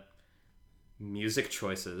 And music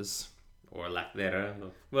choices, or lack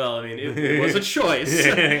thereof. Well, I mean, it was a choice.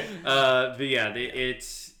 But yeah,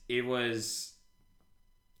 it was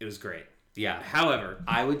great. Yeah. However,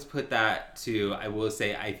 I would put that to, I will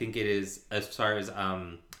say, I think it is, as far as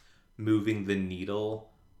moving the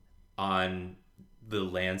needle on the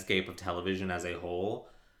landscape of television as a whole,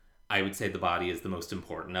 I would say The Body is the most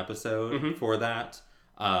important episode for that.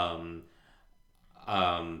 But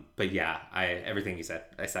yeah, everything you said,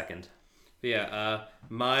 I second. Yeah,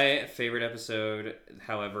 my favorite episode,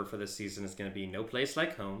 however, for this season is going to be No Place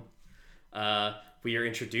Like Home. We are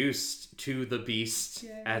introduced to the Beast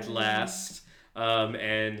at last,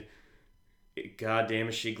 and goddamn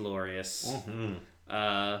is she glorious.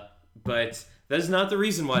 But that is not the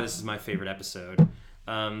reason why this is my favorite episode.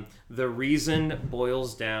 The reason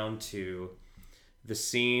boils down to the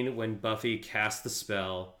scene when Buffy casts the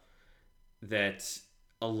spell that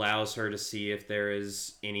allows her to see if there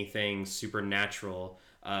is anything supernatural,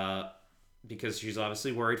 because she's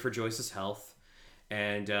obviously worried for Joyce's health,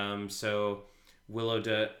 and so Willow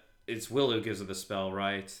gives her the spell,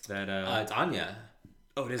 right? That it's Anya.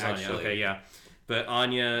 Oh, it is actually. Anya. Okay, yeah. But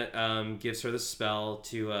Anya gives her the spell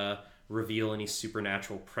to reveal any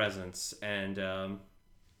supernatural presence. And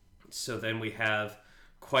so then we have,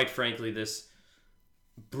 quite frankly, this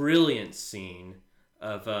brilliant scene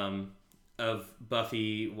of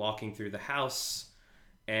Buffy walking through the house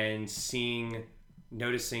and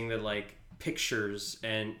noticing that like pictures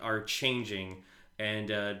and are changing,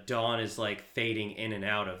 and Dawn is like fading in and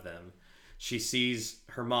out of them. She sees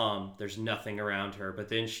her mom. There's nothing around her, but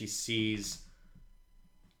then she sees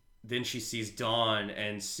Dawn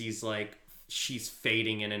and sees like she's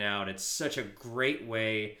fading in and out. It's such a great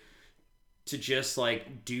way to just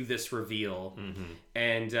like do this reveal.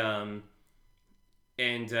 And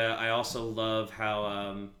I also love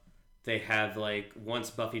how they have like, once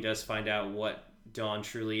Buffy does find out what Dawn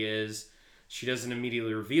truly is, she doesn't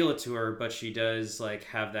immediately reveal it to her, but she does like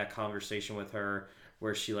have that conversation with her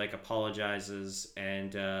where she like apologizes,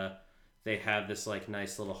 and they have this like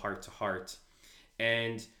nice little heart to heart.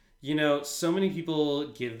 And you know, so many people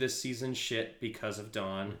give this season shit because of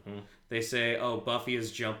Dawn. They say, oh, Buffy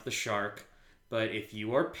has jumped the shark. But if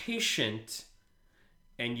you are patient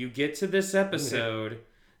and you get to this episode,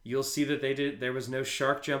 you'll see that there was no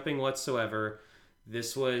shark jumping whatsoever.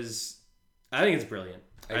 This was, I think it's brilliant.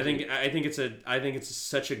 I think it's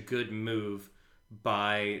such a good move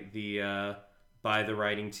by the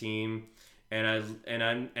writing team, and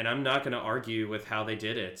I'm not going to argue with how they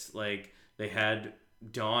did it. Like, they had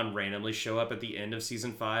Dawn randomly show up at the end of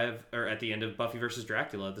season 5, or at the end of Buffy versus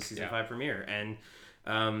Dracula, the season 5 premiere, and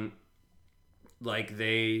like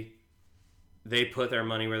they put their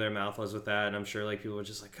money where their mouth was with that. And I'm sure like people were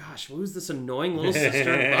just like, gosh, who's this annoying little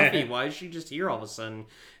sister of Buffy? Why is she just here all of a sudden?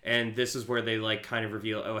 And this is where they like kind of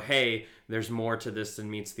reveal, oh hey, there's more to this than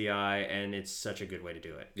meets the eye, and it's such a good way to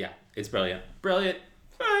do it. Yeah, it's brilliant. Do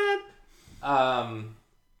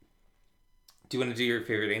you want to do your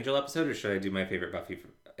favorite Angel episode, or should I do my favorite Buffy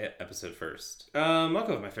episode first? I'll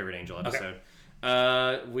go with my favorite Angel episode. Okay.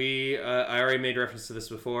 I already made reference to this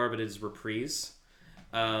before, but it is Reprise.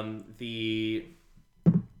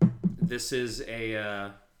 This is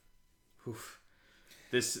a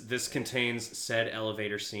this contains said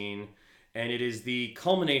elevator scene, and it is the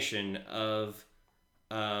culmination of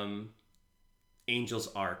Angel's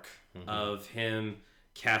arc, of him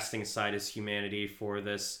casting aside his humanity for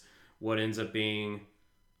this, what ends up being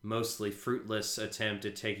mostly fruitless attempt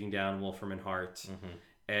at taking down Wolfram and Hart.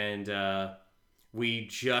 And we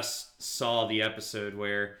just saw the episode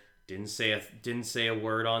where didn't say a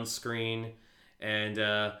word on screen, and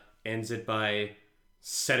ends it by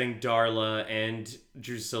setting Darla and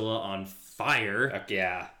Drusilla on fire. Heck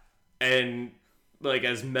yeah. And like,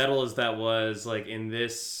 as metal as that was, like in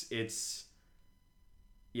this, it's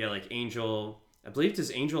like Angel, I believe,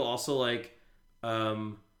 does Angel also like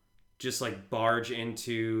just like barge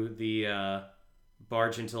into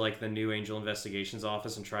like the new Angel Investigations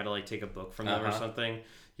office and try to like take a book from them or something.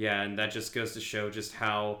 Yeah, and that just goes to show just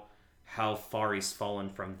how far he's fallen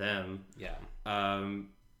from them. Yeah.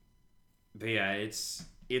 But yeah, it's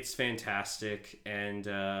fantastic, and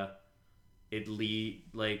it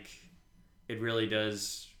really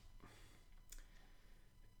does.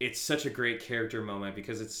 It's such a great character moment,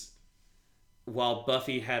 because while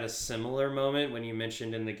Buffy had a similar moment when you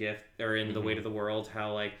mentioned in The Gift, or in The Weight of the World,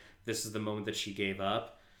 how like this is the moment that she gave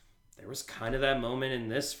up, there was kind of that moment in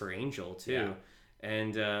this for Angel too.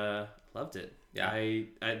 And loved it. I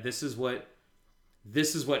this is what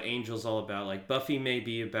Angel's all about. Like, Buffy may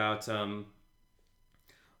be about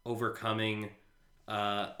overcoming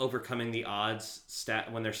the odds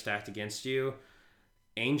when they're stacked against you.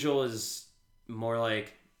 Angel is more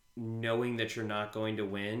like knowing that you're not going to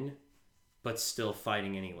win, but still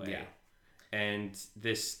fighting anyway. Yeah. And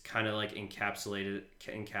this kind of like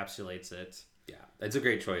encapsulates it. Yeah, it's a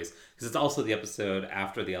great choice, because it's also the episode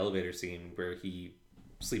after the elevator scene where he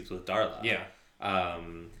sleeps with Darla. Yeah.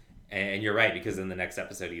 And you're right, because in the next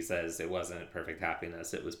episode he says it wasn't perfect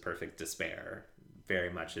happiness, it was perfect despair. Very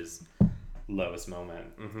much his lowest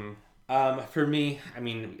moment. For me, I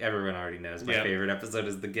mean, everyone already knows my favorite episode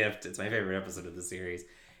is The Gift. It's my favorite episode of the series.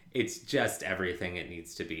 It's just everything it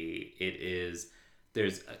needs to be. It is.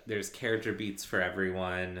 There's character beats for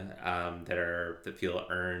everyone that feel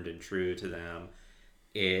earned and true to them.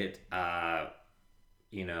 There's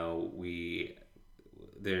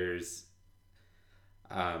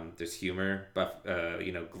humor,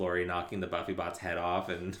 Glory knocking the Buffy bot's head off,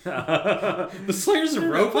 and the Slayer's a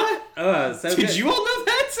robot. Did you all know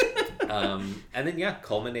that? And then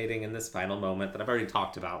culminating in this final moment that I've already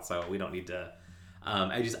talked about, so we don't need to.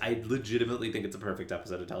 I legitimately think it's a perfect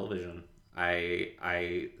episode of television.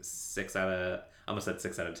 almost said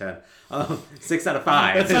 6 out of 10. 6 out of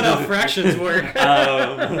 5. That's not how fractions work.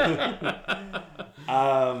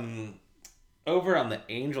 Over on the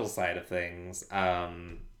angel side of things, Are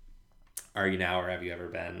You Now or Have You Ever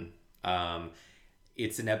Been?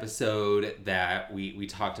 It's an episode that we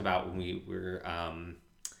talked about when we were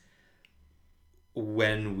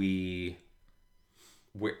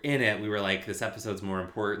in it. We were like, this episode's more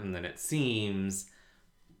important than it seems.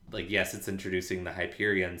 Like, yes, it's introducing the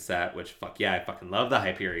Hyperion set, which fuck yeah, I fucking love the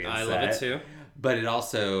Hyperion set. I love it too. But it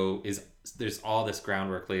also is, there's all this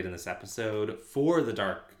groundwork laid in this episode for the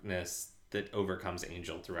darkness that overcomes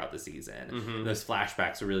Angel throughout the season. Mm-hmm. Those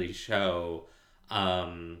flashbacks really show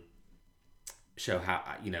how,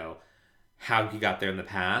 how he got there in the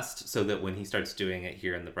past, so that when he starts doing it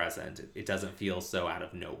here in the present, it doesn't feel so out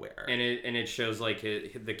of nowhere. And it shows like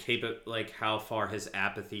like how far his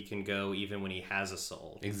apathy can go even when he has a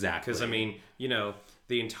soul. Exactly. Because I mean,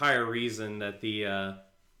 the entire reason that the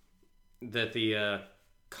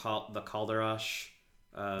Kalderash,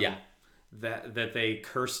 that they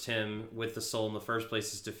cursed him with the soul in the first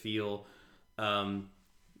place is to feel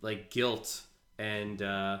like guilt and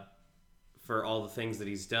for all the things that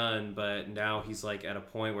he's done. But now he's like at a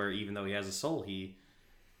point where even though he has a soul, he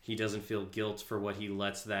doesn't feel guilt for what he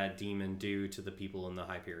lets that demon do to the people in the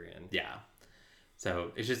Hyperion. Yeah.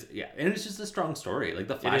 So it's just, and it's just a strong story. Like,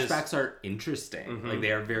 the flashbacks are interesting. Mm-hmm. Like,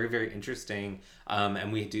 they are very, very interesting.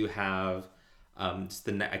 And we do have I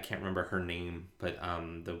can't remember her name, but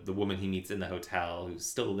the woman he meets in the hotel who's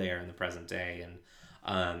still there in the present day, and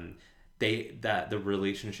the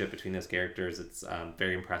relationship between those characters, it's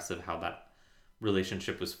very impressive how that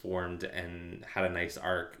relationship was formed and had a nice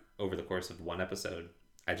arc over the course of one episode.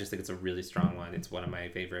 I just think it's a really strong one. It's one of my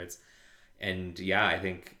favorites, and I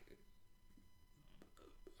think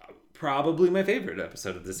probably my favorite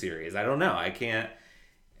episode of the series. I don't know.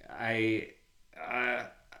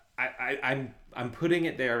 I'm putting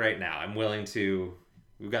it there right now. I'm willing to.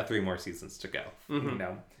 We've got 3 more seasons to go. Mm-hmm.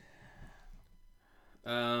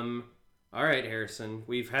 All right, Harrison.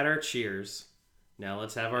 We've had our cheers. Now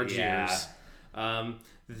let's have our jeers.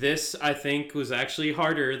 This, I think, was actually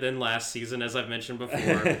harder than last season, as I've mentioned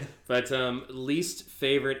before. But least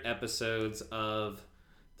favorite episodes of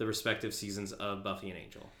the respective seasons of Buffy and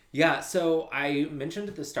Angel. Yeah, so I mentioned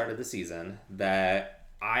at the start of the season that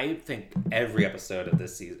I think every episode of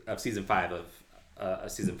this season, of season 5 of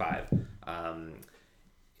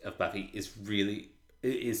Buffy is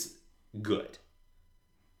good.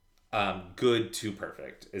 Good to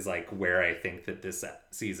perfect is like where I think that this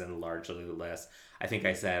season largely lists. I think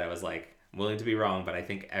I said, I was like, I'm willing to be wrong, but I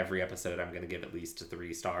think every episode I'm going to give at least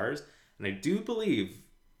 3 stars. And I do believe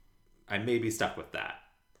I may be stuck with that.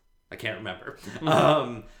 I can't remember.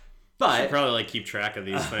 But should probably keep track of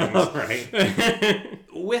these things. Right.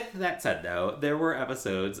 With that said, though, there were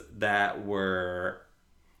episodes that were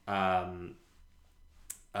less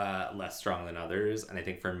strong than others. And I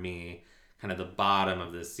think for me, kind of the bottom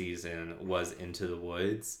of this season was Into the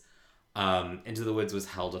Woods. Into the Woods was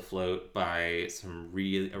held afloat by a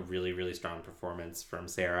really, really strong performance from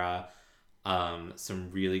Sarah. Some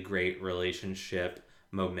really great relationship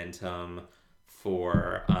momentum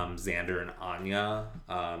for Xander and Anya.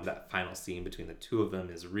 That final scene between the two of them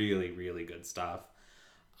is really, really good stuff.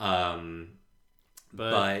 But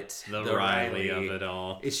the Riley of it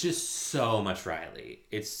all. It's just so much Riley.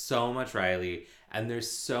 It's so much Riley. And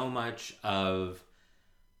there's so much of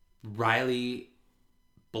Riley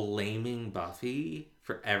blaming Buffy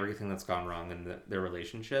for everything that's gone wrong in their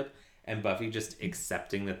relationship. And Buffy just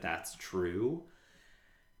accepting that that's true.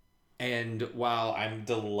 And while I'm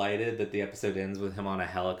delighted that the episode ends with him on a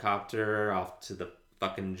helicopter off to the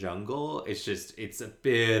fucking jungle, it's a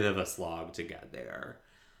bit of a slog to get there.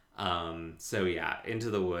 So yeah, Into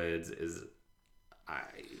the Woods is,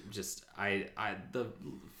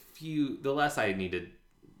 the less I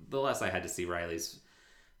had to see Riley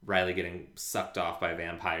getting sucked off by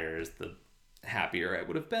vampires, the happier I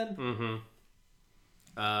would have been.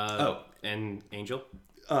 Mm-hmm. And Angel?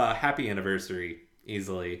 Happy Anniversary,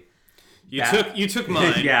 easily. You took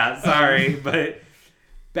mine. Yeah, sorry, but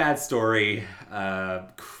bad story.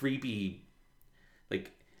 Creepy.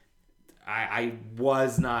 Like, I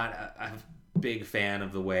was not a big fan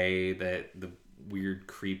of the way that the weird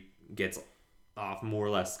creep gets off more or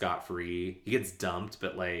less scot-free. He gets dumped,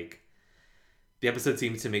 but like the episode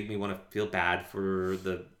seems to make me want to feel bad for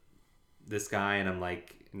this guy, and I'm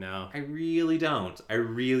like, no, I really don't. I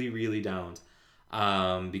really, really don't.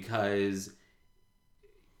 Because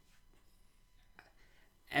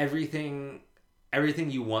everything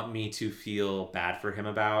you want me to feel bad for him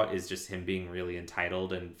about is just him being really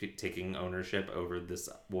entitled and taking ownership over this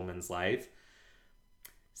woman's life.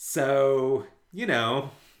 So,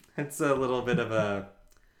 it's a little bit of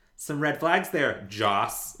some red flags there,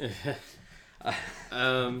 Joss.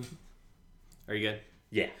 Are you good?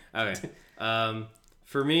 Yeah. Okay.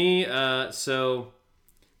 For me, so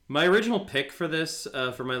my original pick for this,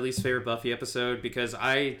 for my least favorite Buffy episode, because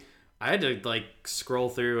I had to scroll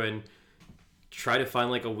through and try to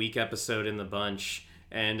find a weak episode in the bunch,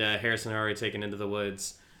 and Harrison had already taken Into the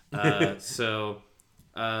Woods. So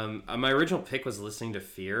my original pick was Listening to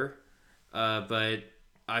Fear, but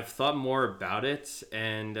I've thought more about it,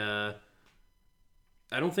 and I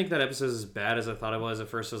don't think that episode is as bad as I thought it was. At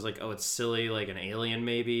first I was like, oh, it's silly, like an alien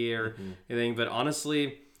maybe or anything. But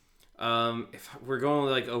honestly, if we're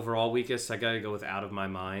going with overall weakest, I gotta go with Out of My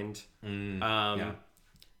Mind. Yeah.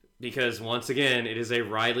 Because once again, it is a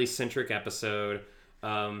Riley-centric episode.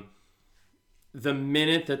 The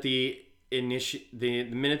minute that the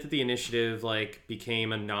initiative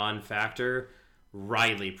became a non-factor,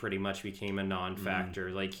 Riley pretty much became a non-factor.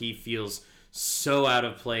 He feels so out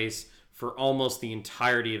of place for almost the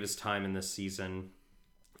entirety of his time in this season.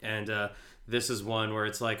 And this is one where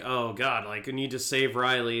it's oh god, we need to save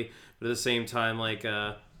Riley, but at the same time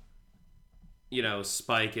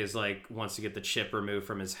Spike is wants to get the chip removed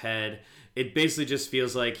from his head. It basically just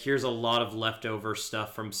feels here's a lot of leftover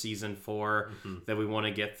stuff from season 4 that we want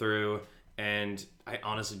to get through, and I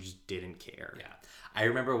honestly just didn't care. Yeah. I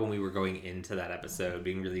remember when we were going into that episode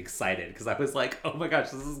being really excited because I was like, oh my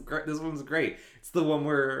gosh, this is great. This one's great. It's the one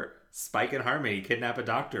where Spike and Harmony kidnap a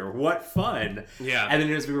doctor. What fun. Yeah. And then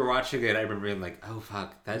as we were watching it, I remember being like, oh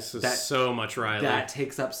fuck, that's so much Riley. That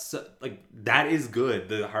takes up that is good.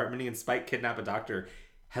 The Harmony and Spike kidnap a doctor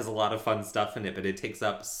has a lot of fun stuff in it, but it takes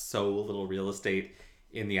up so little real estate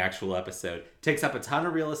in the actual episode. It takes up a ton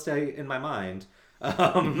of real estate in my mind.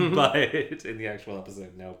 But in the actual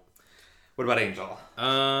episode, no. What about Angel?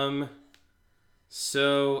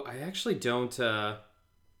 So I actually don't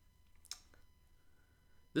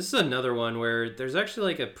this is another one where there's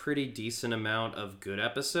actually a pretty decent amount of good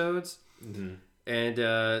episodes.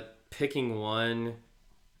 And picking one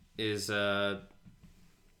is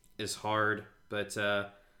hard, but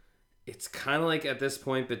it's kind of at this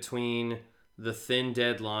point between The Thin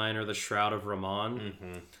Dead Line or The Shroud of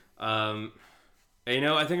Rahman. And,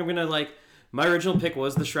 I think I'm gonna my original pick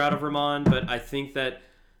was The Shroud of Rahman, but I think that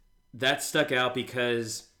stuck out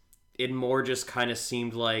because it more just kind of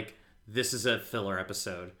seemed like this is a filler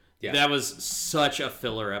episode. Yeah. That was such a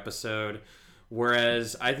filler episode,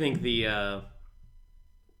 whereas I think the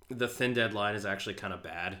Thin Dead Line is actually kind of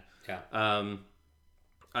bad. Yeah.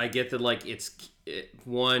 I get that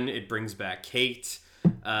it brings back Kate,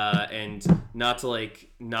 and not to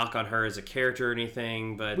knock on her as a character or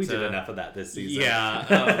anything, but we did enough of that this season.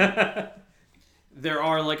 Yeah. There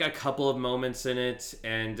are a couple of moments in it,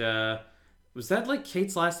 and was that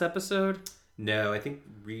Kate's last episode? No, I think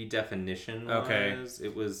Redefinition was. Okay.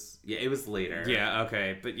 It was later. Yeah,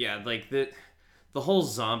 okay. But yeah, the whole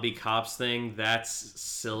zombie cops thing, that's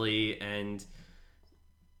silly, and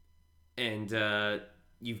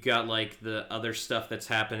you've got the other stuff that's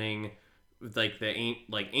happening with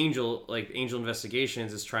Angel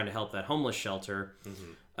Investigations is trying to help that homeless shelter.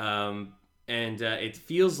 And it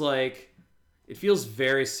feels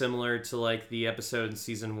very similar to the episode in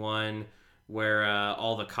season 1 where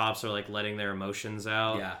all the cops are letting their emotions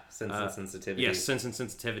out. Yeah, Sense and Sensitivity. Yes, Sense and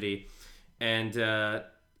Sensitivity. And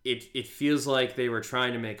it feels like they were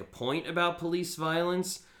trying to make a point about police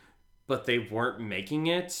violence, but they weren't making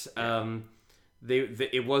it.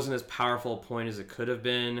 It wasn't as powerful a point as it could have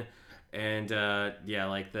been. And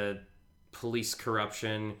the police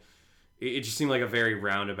corruption, it just seemed like a very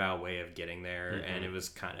roundabout way of getting there, and it was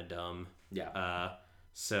kind of dumb. Yeah.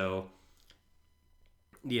 So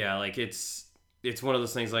yeah, it's one of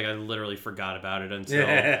those things I literally forgot about it until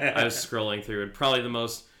I was scrolling through. And probably the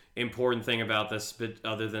most important thing about this, but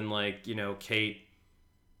other than Kate,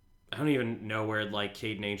 I don't even know where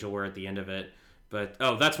Kate and Angel were at the end of it. But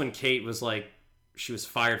that's when Kate was she was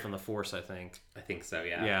fired from the force, I think. I think so,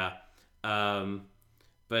 yeah. Yeah.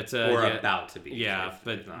 But about to be. Yeah,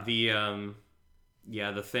 but the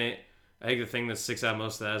thing, I think the thing that sticks out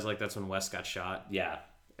most of that is that's when Wes got shot. Yeah.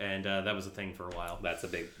 And that was a thing for a while. That's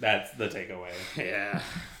the takeaway. Yeah.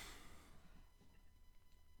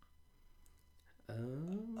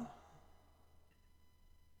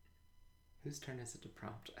 Whose turn is it to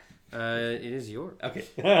prompt? It is yours. Okay.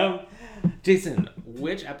 Jason,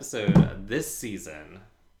 which episode this season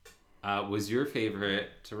was your favorite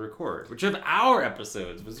to record? Which of our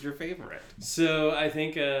episodes was your favorite? So I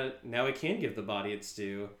think now we can give the body its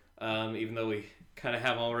due, even though we kind of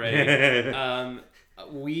have already.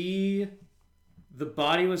 The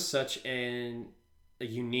body was such an a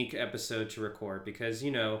unique episode to record because,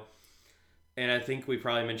 you know, and I think we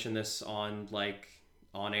probably mentioned this on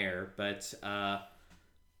air, but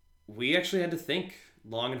we actually had to think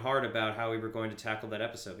long and hard about how we were going to tackle that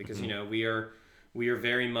episode because, you know, we are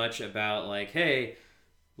very much about like, hey,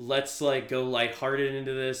 let's like go lighthearted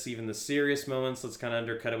into this, even the serious moments, let's kind of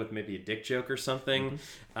undercut it with maybe a dick joke or something.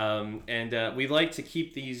 And we like to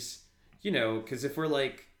keep these, you know, because if we're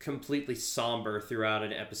like completely somber throughout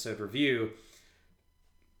an episode review,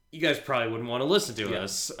 you guys probably wouldn't want to listen to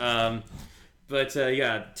us. But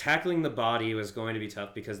tackling the body was going to be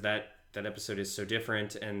tough because that episode is so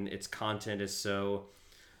different and its content is so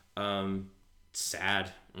sad,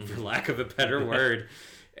 for lack of a better word.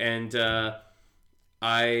 And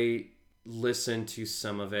I listened to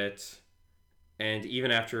some of it, and even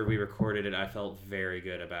after we recorded it, I felt very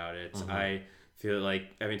good about it. I feel like,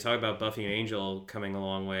 I mean, talk about Buffy and Angel coming a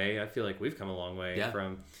long way. I feel like we've come a long way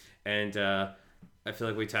from, and I feel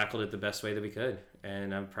like we tackled it the best way that we could,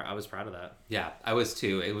 and I was proud of that. Yeah, I was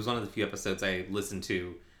too. It was one of the few episodes I listened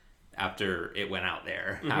to after it went out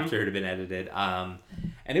there, after it had been edited.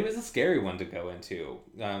 And it was a scary one to go into,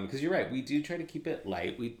 because you're right, we do try to keep it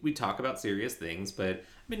light. We talk about serious things, but I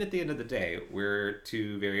mean, at the end of the day, we're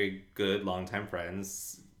two very good longtime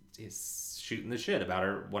friends shooting the shit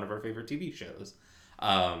about one of our favorite TV shows.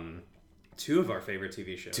 Two of our favorite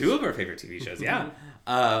TV shows. Two of our favorite TV shows, yeah.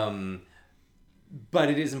 But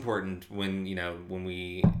it is important when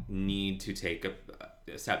we need to take a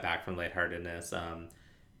step back from lightheartedness.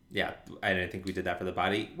 Yeah, I think we did that for the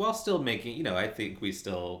body while still making, I think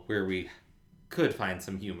where we could find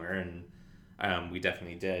some humor, and we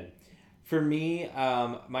definitely did. For me,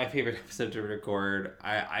 my favorite episode to record,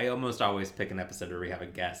 I almost always pick an episode where we have a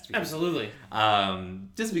guest. Because, absolutely.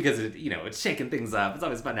 Just because, it's shaking things up. It's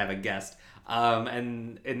always fun to have a guest.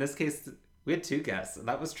 And in this case, we had two guests, and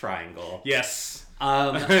that was Triangle. Yes.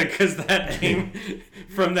 Because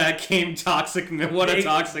from that came Toxic Man. What a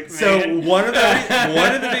toxic man. So one of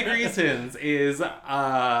the big reasons is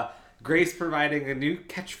Grace providing a new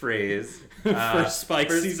catchphrase for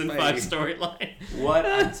Spike's season 5 storyline. What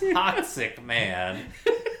a toxic man.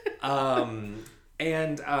 And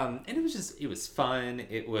it was fun.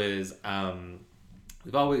 It was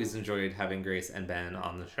we've always enjoyed having Grace and Ben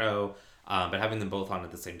on the show. But having them both on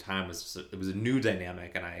at the same time was a new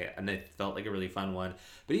dynamic, and it felt like a really fun one.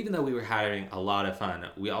 But even though we were having a lot of fun,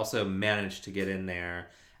 we also managed to get in there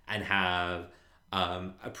and have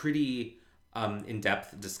a pretty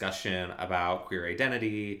in-depth discussion about queer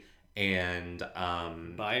identity and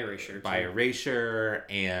bi erasure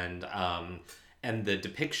and the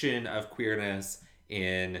depiction of queerness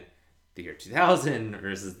in the year 2000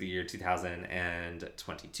 versus the year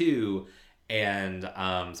 2022. And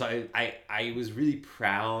so I was really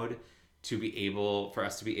proud for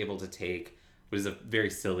us to be able to take what is a very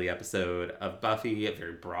silly episode of Buffy, a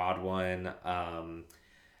very broad one,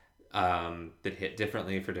 that hit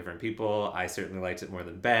differently for different people. I certainly liked it more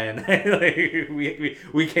than Ben.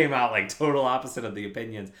 we came out like total opposite of the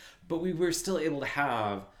opinions, but we were still able to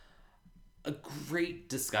have a great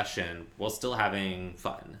discussion while still having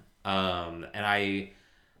fun. And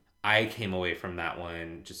I came away from that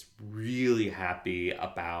one just really happy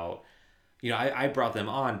about, I brought them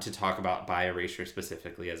on to talk about bi erasure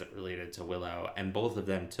specifically as it related to Willow, and both of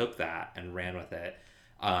them took that and ran with it.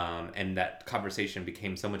 And that conversation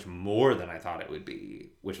became so much more than I thought it would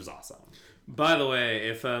be, which was awesome. By the way,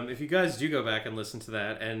 if you guys do go back and listen to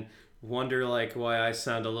that and wonder like why I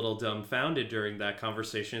sound a little dumbfounded during that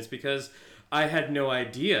conversation, it's because I had no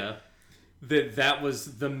idea that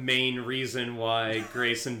was the main reason why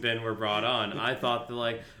Grace and Ben were brought on. I thought that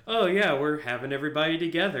like, oh yeah, we're having everybody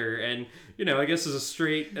together, and I guess as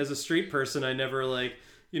a straight person, I never like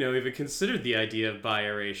even considered the idea of bi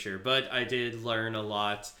erasure, but I did learn a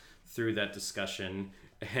lot through that discussion.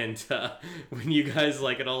 And when you guys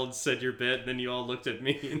like it all said your bit, and then you all looked at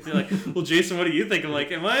me and you're like, well, Jason, what do you think? I'm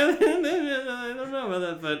like, I don't know about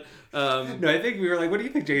that, but no, I think we were like, what do you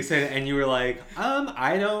think, Jason? And you were like,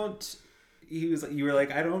 I don't. You were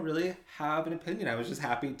like, I don't really have an opinion. I was just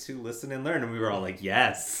happy to listen and learn. And we were all like,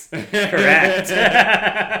 yes, correct.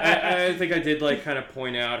 I think I did like kind of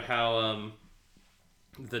point out how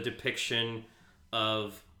the depiction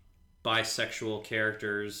of bisexual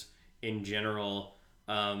characters in general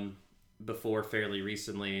before fairly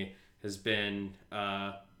recently has been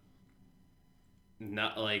not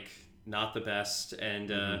the best. And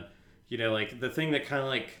like the thing that kind of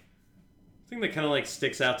like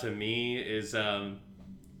sticks out to me is in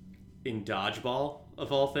Dodgeball,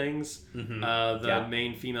 of all things, the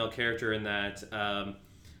main female character in that,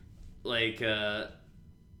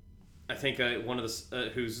 I think one of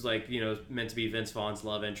the who's like meant to be Vince Vaughn's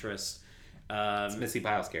love interest. It's Missy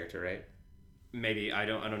Pyle's character, right? Maybe I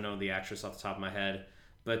don't know the actress off the top of my head,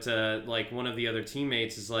 but like one of the other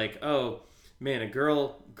teammates is like, oh man, a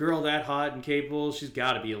girl that hot and capable, she's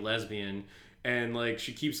got to be a lesbian. And like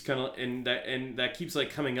she keeps kind of and that keeps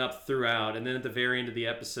like coming up throughout, and then at the very end of the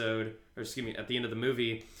episode, or excuse me, at the end of the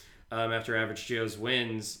movie, after Average Joe's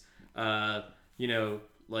wins,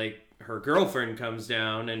 like her girlfriend comes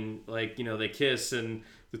down and like they kiss, and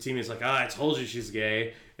the teammate's like, I told you she's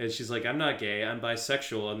gay, and she's like, I'm not gay, I'm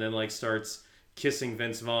bisexual, and then like starts kissing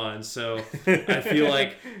Vince Vaughn. So I feel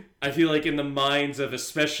like in the minds of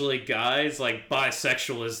especially guys, like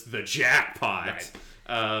bisexual is the jackpot.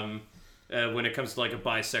 Right. When it comes to like a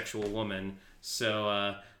bisexual woman,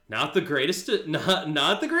 so not the greatest way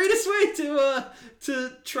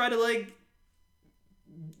to try to like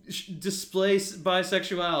display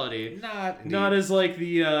bisexuality. Not as like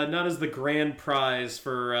the not as the grand prize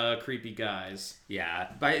for creepy guys. Yeah,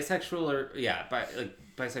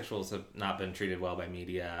 bisexuals have not been treated well by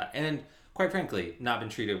media, and quite frankly, not been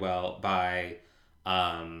treated well by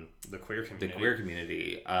the queer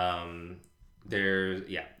community.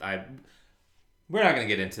 We're not going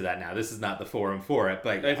to get into that now. This is not the forum for it,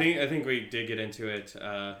 but I think we did get into it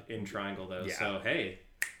in Triangle though. Yeah. So hey,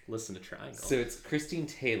 listen to Triangle. So it's Christine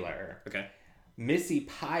Taylor. Okay. Missy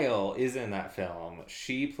Pyle is in that film.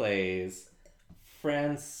 She plays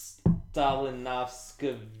Franz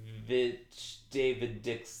Stalinovskevich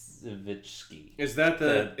Davidixovitsky. Is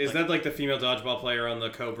that like the female dodgeball player on the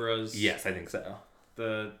Cobras? Yes, I think so.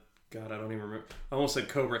 God, I don't even remember. I almost said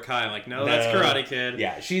Cobra Kai. I'm like, no, that's Karate Kid.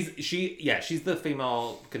 Yeah, she's the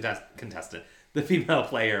female contestant, the female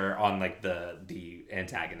player on like the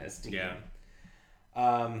antagonist team. Yeah.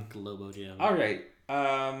 Globo Gym. All right.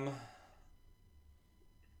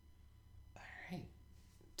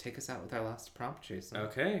 Take us out with our last prompt, Jason.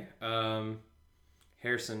 Okay.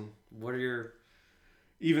 Harrison, what are your...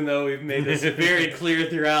 Even though we've made this very clear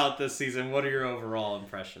throughout this season, what are your overall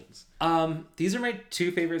impressions? These are my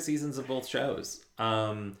two favorite seasons of both shows.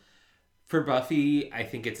 For Buffy, I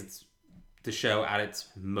think it's the show at its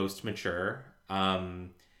most mature.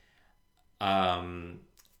 Even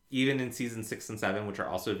in season 6 and 7, which are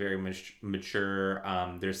also very mature,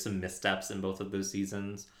 there's some missteps in both of those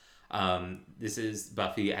seasons. This is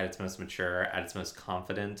Buffy at its most mature, at its most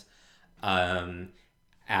confident,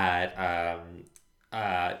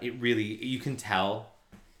 it really, you can tell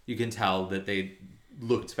that they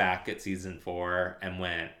looked back at season 4 and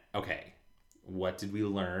went, okay, what did we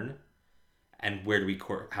learn, and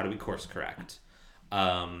how do we course correct?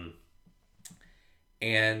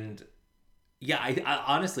 And yeah, I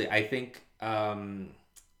honestly, I think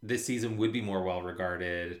this season would be more well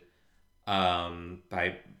regarded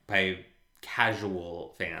by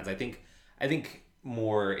casual fans. I think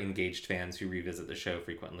more engaged fans who revisit the show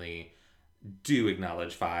frequently do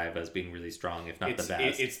acknowledge 5 as being really strong, if not the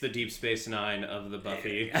best. It's the Deep Space Nine of the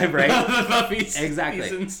Buffy, right? Of the Buffy exactly.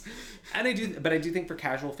 Seasons. And I do think for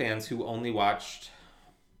casual fans who only watched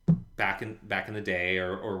back in the day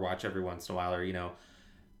or watch every once in a while, or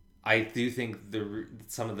I do think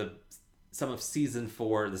some of season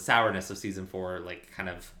 4, the sourness of season 4, like kind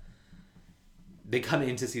of they come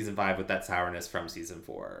into season 5 with that sourness from season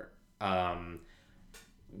 4.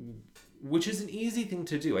 Which is an easy thing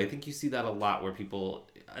to do. I think you see that a lot where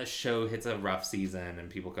a show hits a rough season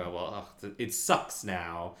and people go, well, it sucks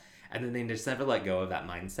now. And then they just never let go of that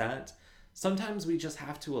mindset. Sometimes we just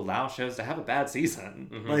have to allow shows to have a bad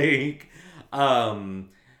season. Mm-hmm.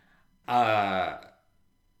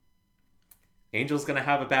 Angel's going to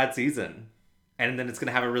have a bad season. And then it's going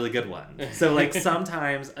to have a really good one. So like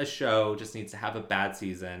sometimes a show just needs to have a bad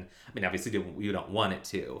season. I mean, obviously we don't want it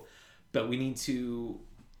to. But we need to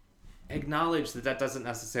acknowledge that doesn't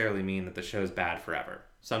necessarily mean that the show's bad forever.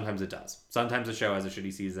 Sometimes it does. Sometimes a show has a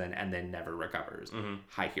shitty season and then never recovers. Mm-hmm.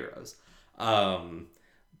 High heroes.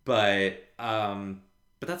 But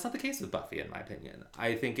that's not the case with Buffy, in my opinion.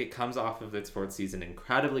 I think it comes off of its 4th season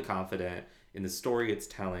incredibly confident in the story it's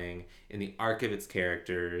telling, in the arc of its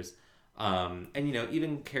characters, and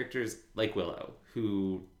even characters like Willow,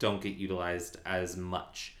 who don't get utilized as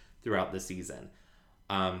much throughout the season.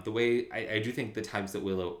 The way I do think the times that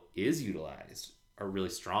Willow is utilized are really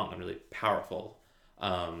strong and really powerful.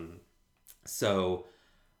 So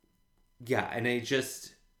yeah, and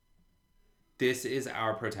this is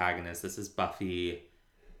our protagonist. This is Buffy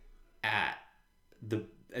at the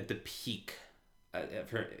peak,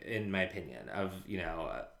 in my opinion, of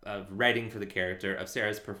writing for the character, of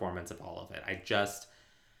Sarah's performance, of all of it.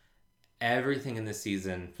 Everything in this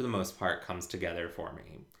season, for the most part, comes together for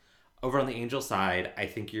me. over on the Angel side, I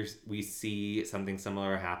think we see something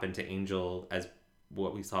similar happen to Angel as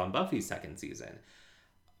what we saw in Buffy's second season.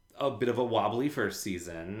 A bit of a wobbly first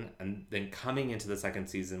season, and then coming into the second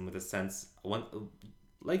season with a sense,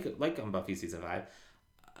 like on Buffy season 5,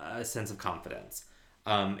 a sense of confidence.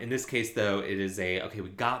 In this case, though, it is okay, we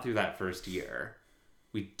got through that first year.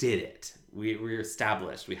 We did it. We're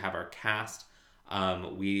established. We have our cast.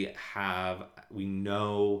 We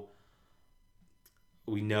know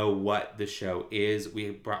what the show is.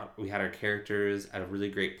 We had our characters at a really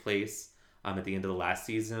great place at the end of the last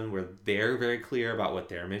season, where they're very clear about what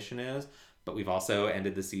their mission is. But we've also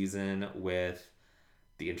ended the season with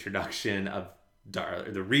the introduction of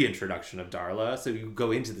the reintroduction of Darla. So you go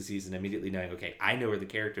into the season immediately knowing, okay, I know where the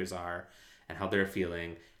characters are and how they're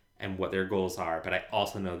feeling and what their goals are, but I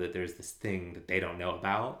also know that there's this thing that they don't know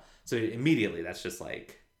about. So immediately that's just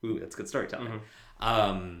like, ooh, that's good storytelling.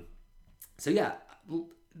 So yeah,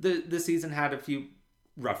 the season had a few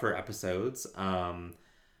rougher episodes,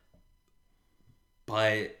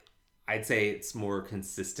 but I'd say it's more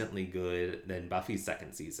consistently good than Buffy's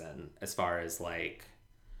second season as far as like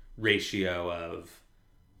ratio of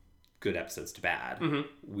good episodes to bad.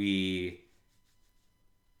 We,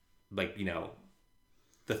 like, you know,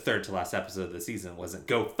 the third to last episode of the season wasn't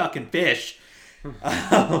go fucking fish.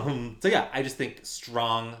 So yeah, I just think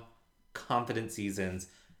strong, confident seasons,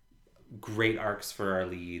 great arcs for our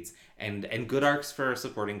leads, and good arcs for our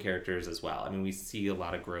supporting characters as well. I mean, we see a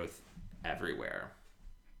lot of growth everywhere.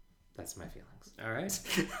 That's my feelings. All right.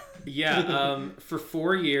 Yeah, for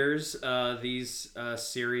 4 years, these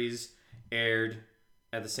series aired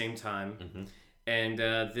at the same time. And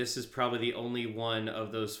this is probably the only one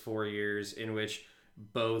of those 4 years in which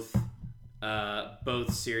both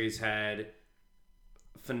series had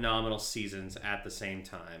phenomenal seasons at the same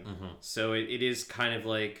time. So it is kind of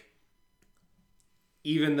like,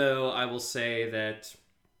 even though I will say that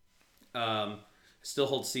still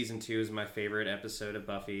hold season 2 as my favorite episode of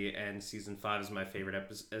Buffy, and season 5 is my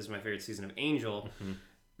favorite season of Angel.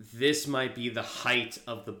 This might be the height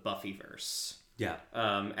of the Buffyverse. Yeah.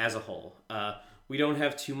 As a whole, we don't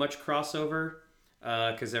have too much crossover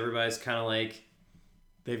because everybody's kind of like,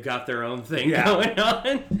 they've got their own thing going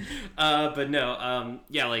on. But no,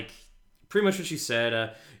 yeah, like pretty much what you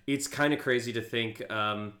said. It's kind of crazy to think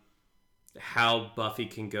how Buffy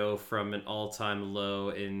can go from an all-time low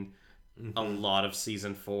in a lot of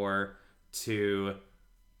season 4 to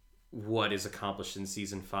what is accomplished in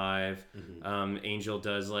season 5. Angel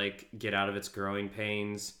does like get out of its growing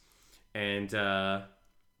pains, and yeah,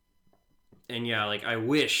 like I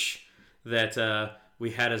wish that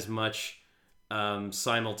we had as much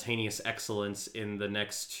simultaneous excellence in the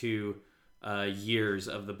next 2 years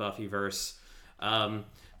of the Buffyverse.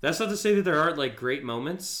 That's not to say that there aren't like great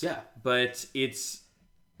moments, but it's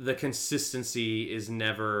the consistency is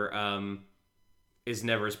never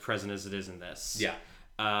as present as it is in this.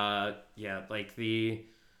 Like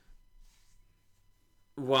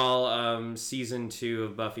while season 2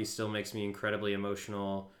 of Buffy still makes me incredibly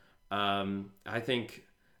emotional, I think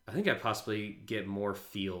I possibly get more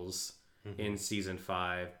feels in season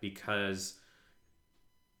 5 because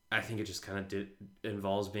I think it just kind of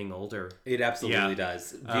involves being older. It absolutely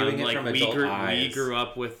does. Viewing it like from adult eyes.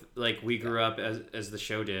 We grew up as the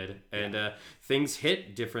show did, and things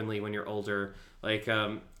hit differently when you're older. Like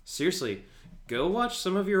seriously, go watch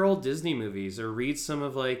some of your old Disney movies or read some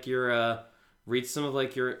of your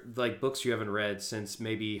books you haven't read since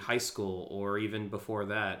maybe high school or even before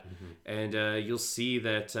that, and you'll see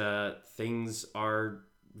that things are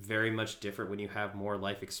very much different when you have more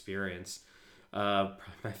life experience. My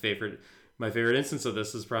favorite instance of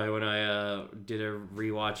this is probably when I did a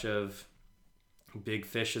rewatch of Big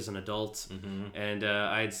Fish as an adult, and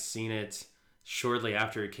I had seen it shortly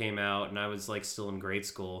after it came out, and I was like still in grade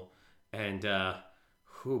school, and oh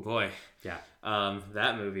boy,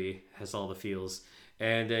 that movie has all the feels,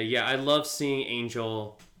 and I love seeing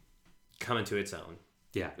Angel come into its own.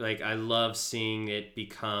 Like I love seeing it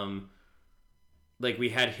become, like, we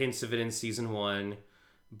had hints of it in season 1.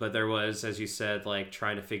 But there was, as you said, like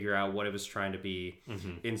trying to figure out what it was trying to be.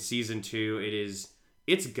 In season 2,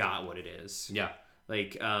 it's got what it is.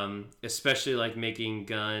 Like especially like making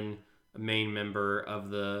Gunn a main member of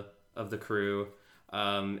the crew,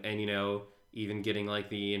 and you know, even getting like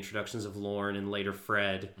the introductions of Lorne and later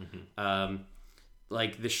Fred.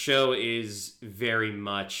 Like the show is very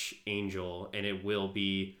much Angel, and it will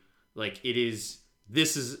be like it is.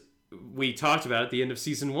 This is, we talked about at the end of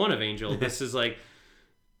season 1 of Angel. This is like.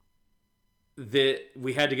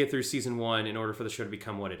 We had to get through season 1 in order for the show to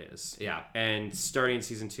become what it is. And starting in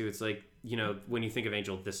season 2, it's like, you know, when you think of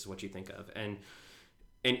Angel, this is what you think of. And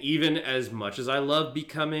and even as much as I love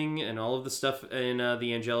Becoming and all of the stuff in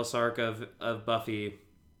the Angelus arc of Buffy,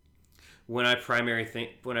 when I primarily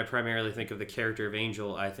think of the character of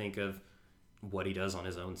Angel, I think of what he does on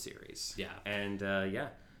his own series. Yeah. And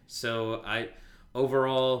so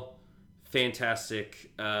overall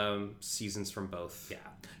fantastic seasons from both. Yeah.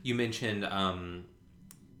 You mentioned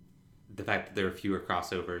the fact that there are fewer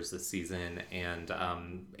crossovers this season and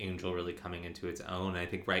Angel really coming into its own. I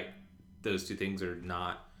think those two things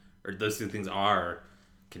are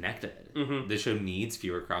connected. Mm-hmm. The show needs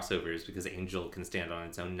fewer crossovers because Angel can stand on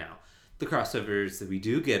its own now. The crossovers that we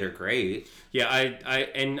do get are great. Yeah,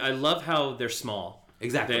 I love how they're small.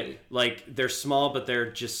 Exactly. They're small, but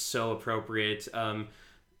they're just so appropriate.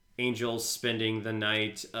 Angel spending the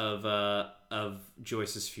night of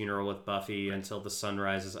Joyce's funeral with Buffy until the sun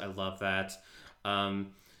rises. I love that.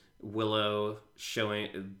 Willow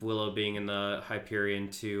being in the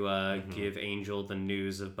Hyperion to give Angel the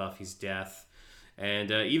news of Buffy's death,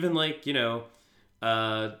 and even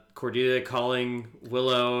Cordelia calling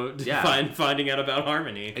Willow, finding out about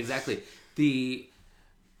Harmony. Exactly. The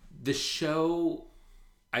show,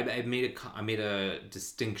 I made a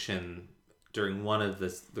distinction during one of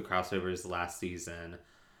the crossovers last season,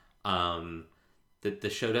 that the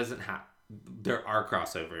show doesn't have. There are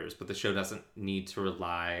crossovers, but the show doesn't need to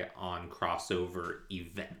rely on crossover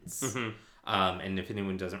events. Mm-hmm. And if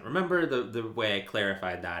anyone doesn't remember, the way I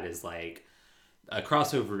clarified that is like a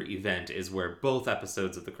crossover event is where both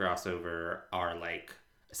episodes of the crossover are like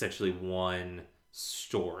essentially one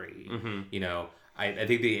story. Mm-hmm. You know, I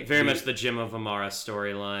think much the Gem of Amara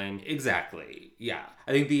storyline. Exactly. Yeah.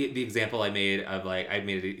 I think the example I made of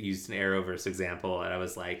used an Arrowverse example, and I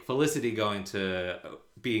was like, Felicity going to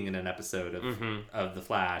being in an episode of The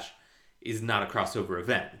Flash is not a crossover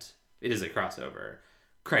event. It is a crossover.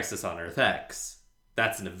 Crisis on Earth X,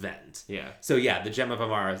 that's an event. Yeah. So yeah, the Gem of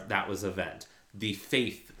Amara, that was an event. The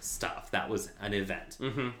Faith stuff, that was an event.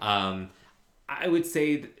 Mm-hmm. I would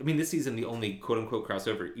say, this season, the only quote-unquote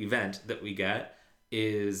crossover event that we get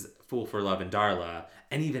is Fool for Love and Darla.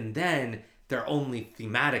 And even then, they're only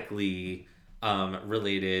thematically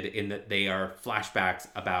related in that they are flashbacks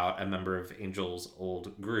about a member of Angel's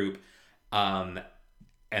old group, and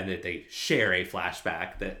that they share a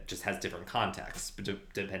flashback that just has different contexts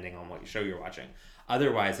depending on what show you're watching.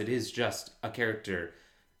 Otherwise, it is just a character,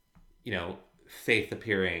 Faith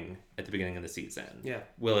appearing at the beginning of the season. Yeah.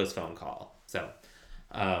 Willow's phone call. So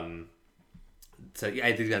I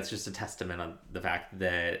think that's just a testament on the fact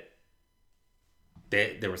that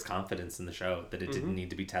there was confidence in the show, that it didn't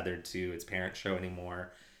need to be tethered to its parent show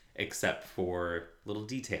anymore, except for little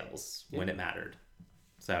details when it mattered.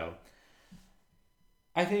 So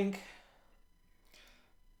I think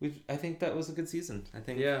that was a good season. I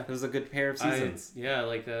think it was a good pair of seasons.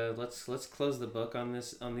 Let's close the book on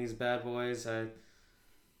these bad boys.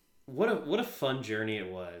 What a fun journey it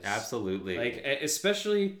was. Absolutely.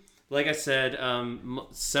 Especially like I said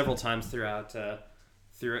several times throughout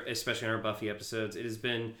especially in our Buffy episodes, it has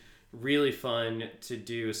been really fun to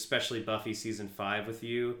do, especially Buffy season 5 with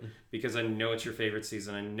you, because I know it's your favorite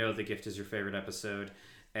season. I know The Gift is your favorite episode,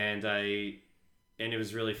 and it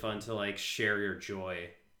was really fun to share your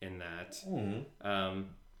joy in that.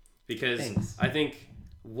 Because Thanks. I think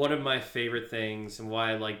one of my favorite things and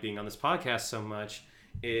why I like being on this podcast so much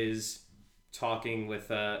is talking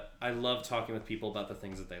with I love talking with people about the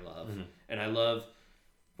things that they love. And I love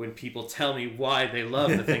when people tell me why they love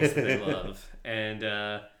the things that they love. And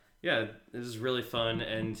it was really fun.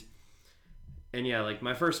 And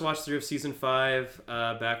my first watch through of season 5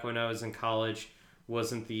 back when I was in college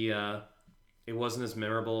wasn't it wasn't as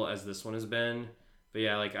memorable as this one has been. But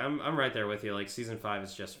I'm right there with you. Season 5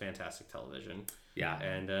 is just fantastic television. Yeah.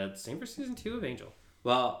 And same for season 2 of Angel.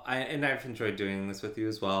 Well, I've enjoyed doing this with you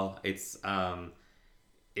as well. It's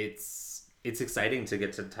exciting to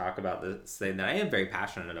get to talk about this thing that I am very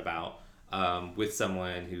passionate about with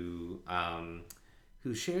someone who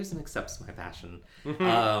shares and accepts my passion.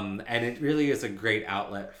 And it really is a great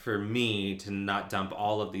outlet for me to not dump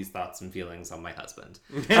all of these thoughts and feelings on my husband.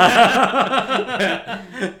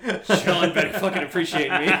 Sean better fucking appreciate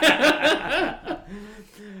me.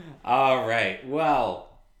 All right. Well,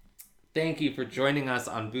 thank you for joining us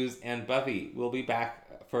on Booze and Buffy. We'll be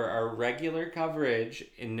back for our regular coverage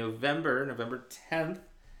in November 10th.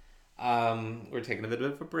 We're taking a bit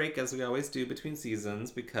of a break, as we always do between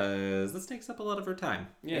seasons, because this takes up a lot of our time.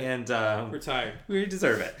 Yeah, and we're tired. We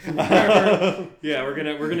deserve it. We're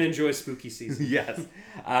gonna enjoy spooky season. Yes,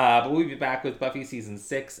 but we'll be back with Buffy season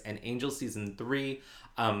 6 and Angel season 3.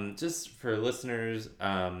 Just for listeners,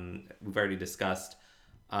 we've already discussed.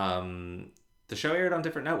 the show aired on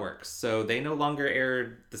different networks, so they no longer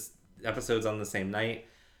aired the episodes on the same night.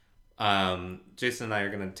 Jason and I are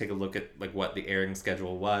going to take a look at like what the airing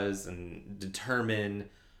schedule was and determine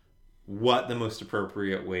what the most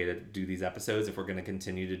appropriate way to do these episodes, if we're going to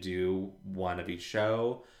continue to do one of each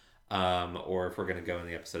show, or if we're going to go in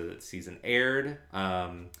the episode that the season aired.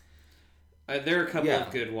 There are a couple of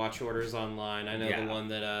good watch orders online. I know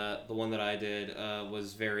the one that I did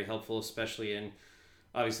was very helpful, especially in,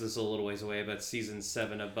 obviously this is a little ways away, but season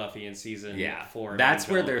 7 of Buffy and season 4. That's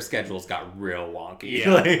Angel. where their schedules got real wonky.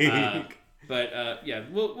 Yeah.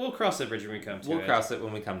 We'll cross that bridge when we come to it. We'll cross it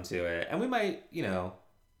when we come to it, and we might,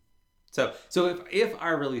 So if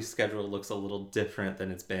our release schedule looks a little different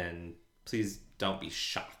than it's been, please don't be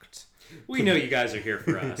shocked. We know you guys are here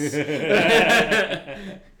for us.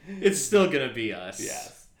 It's still gonna be us.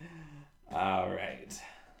 Yes. All right.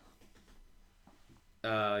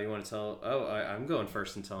 You want to tell? I'm going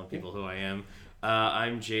first and telling people who I am.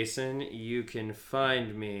 I'm Jason. You can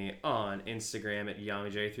find me on Instagram at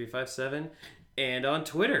YamiJ357 and on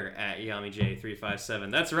Twitter at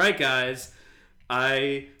YamiJ357. That's right, guys.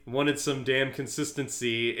 I wanted some damn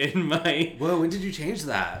consistency in my... Whoa, when did you change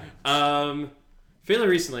that? Fairly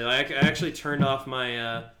recently. I actually turned off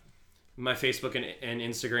my my Facebook and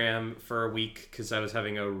Instagram for a week because I was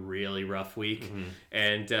having a really rough week. Mm-hmm.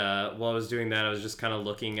 And while I was doing that, I was just kind of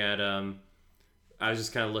looking at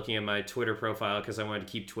my Twitter profile because I wanted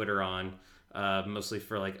to keep Twitter on, mostly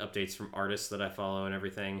for like updates from artists that I follow and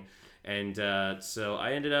everything. And so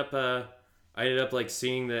I ended up like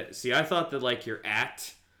seeing that. See, I thought that like your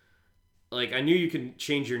like I knew you could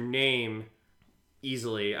change your name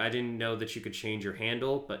easily. I didn't know that you could change your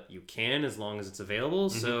handle, but you can as long as it's available.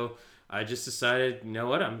 Mm-hmm. So I just decided, you know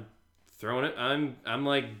what? I'm throwing it. I'm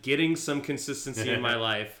like getting some consistency in my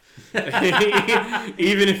life.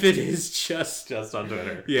 Even if it is just on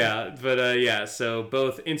Twitter. Yeah, but so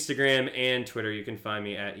both Instagram and Twitter, you can find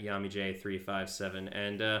me at YamiJ357.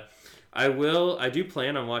 And I do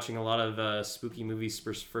plan on watching a lot of spooky movies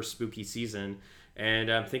for spooky season,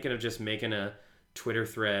 and I'm thinking of just making a Twitter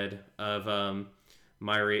thread of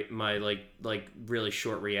my like really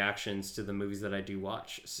short reactions to the movies that I do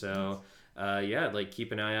watch. So like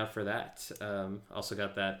keep an eye out for that. Also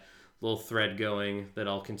got that little thread going that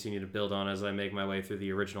I'll continue to build on as I make my way through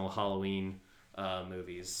the original Halloween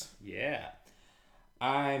movies. Yeah.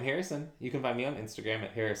 I'm Harrison. You can find me on Instagram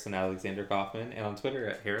at Harrison Alexander Kaufman and on Twitter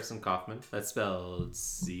at Harrison Kaufman. That's spelled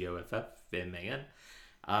COFFMAN.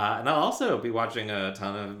 And I'll also be watching a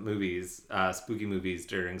ton of movies, spooky movies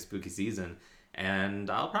during spooky season. And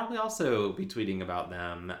I'll probably also be tweeting about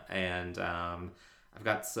them. And I've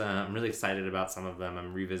got I'm really excited about some of them.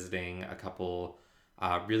 I'm revisiting a couple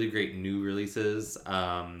really great new releases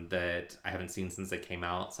that I haven't seen since they came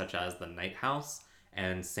out, such as The Night House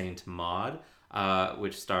and Saint Maud,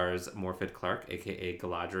 which stars Morfydd Clark, aka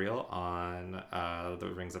Galadriel, on The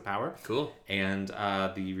Rings of Power. Cool. And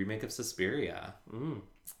the remake of Suspiria.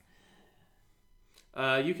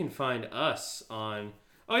 You can find us on...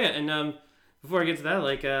 Oh, yeah, and before I get to that,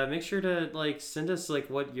 like, make sure to, like, send us, like,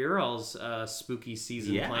 what your all's spooky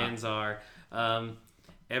season plans are.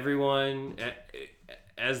 Everyone...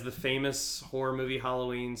 As the famous horror movie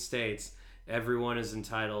Halloween states, everyone is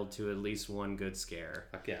entitled to at least one good scare.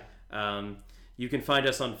 Fuck yeah. You can find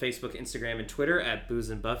us on Facebook, Instagram, and Twitter at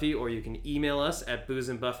Booze and Buffy, or you can email us at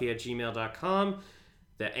boozeandbuffy@gmail.com.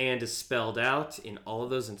 The "and" is spelled out in all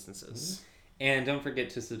of those instances. And don't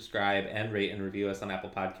forget to subscribe and rate and review us on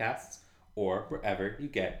Apple Podcasts or wherever you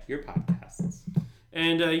get your podcasts.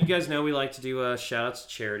 And you guys know we like to do shout-outs to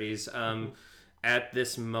charities. At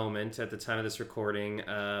this moment, at the time of this recording,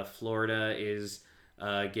 Florida is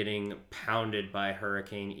getting pounded by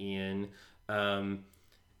Hurricane Ian.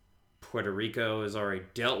 Puerto Rico has already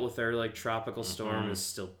dealt with their tropical storm, is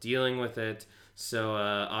still dealing with it. So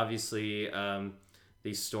obviously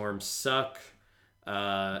these storms suck,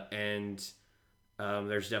 and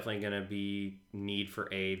there's definitely going to be need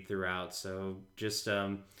for aid throughout. So just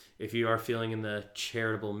if you are feeling in the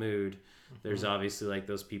charitable mood, there's obviously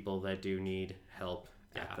those people that do need help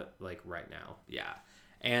right now. Yeah.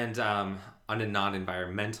 And on a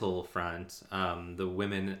non-environmental front, the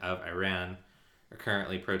women of Iran are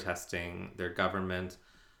currently protesting their government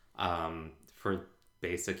for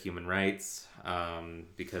basic human rights,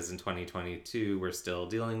 because in 2022 we're still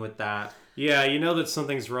dealing with that. Yeah, you know that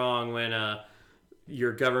something's wrong when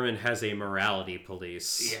your government has a morality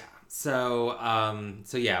police. Yeah. So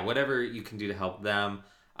yeah, whatever you can do to help them.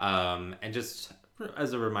 And just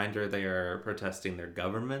as a reminder, they are protesting their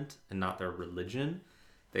government and not their religion.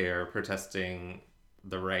 They are protesting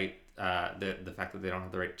the right, the fact that they don't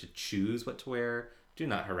have the right to choose what to wear. Do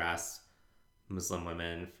not harass Muslim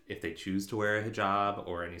women, if they choose to wear a hijab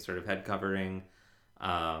or any sort of head covering,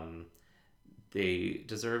 they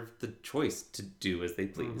deserve the choice to do as they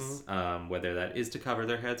please, whether that is to cover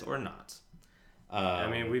their heads or not. I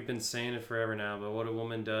mean, we've been saying it forever now, but what a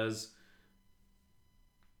woman does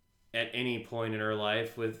at any point in her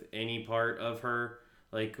life with any part of her,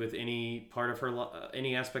 like with any part of her,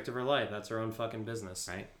 any aspect of her life, that's her own fucking business.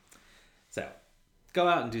 Right? So, go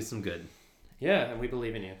out and do some good. Yeah, and we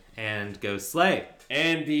believe in you. And go slay.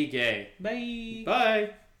 And be gay. Bye.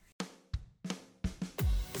 Bye.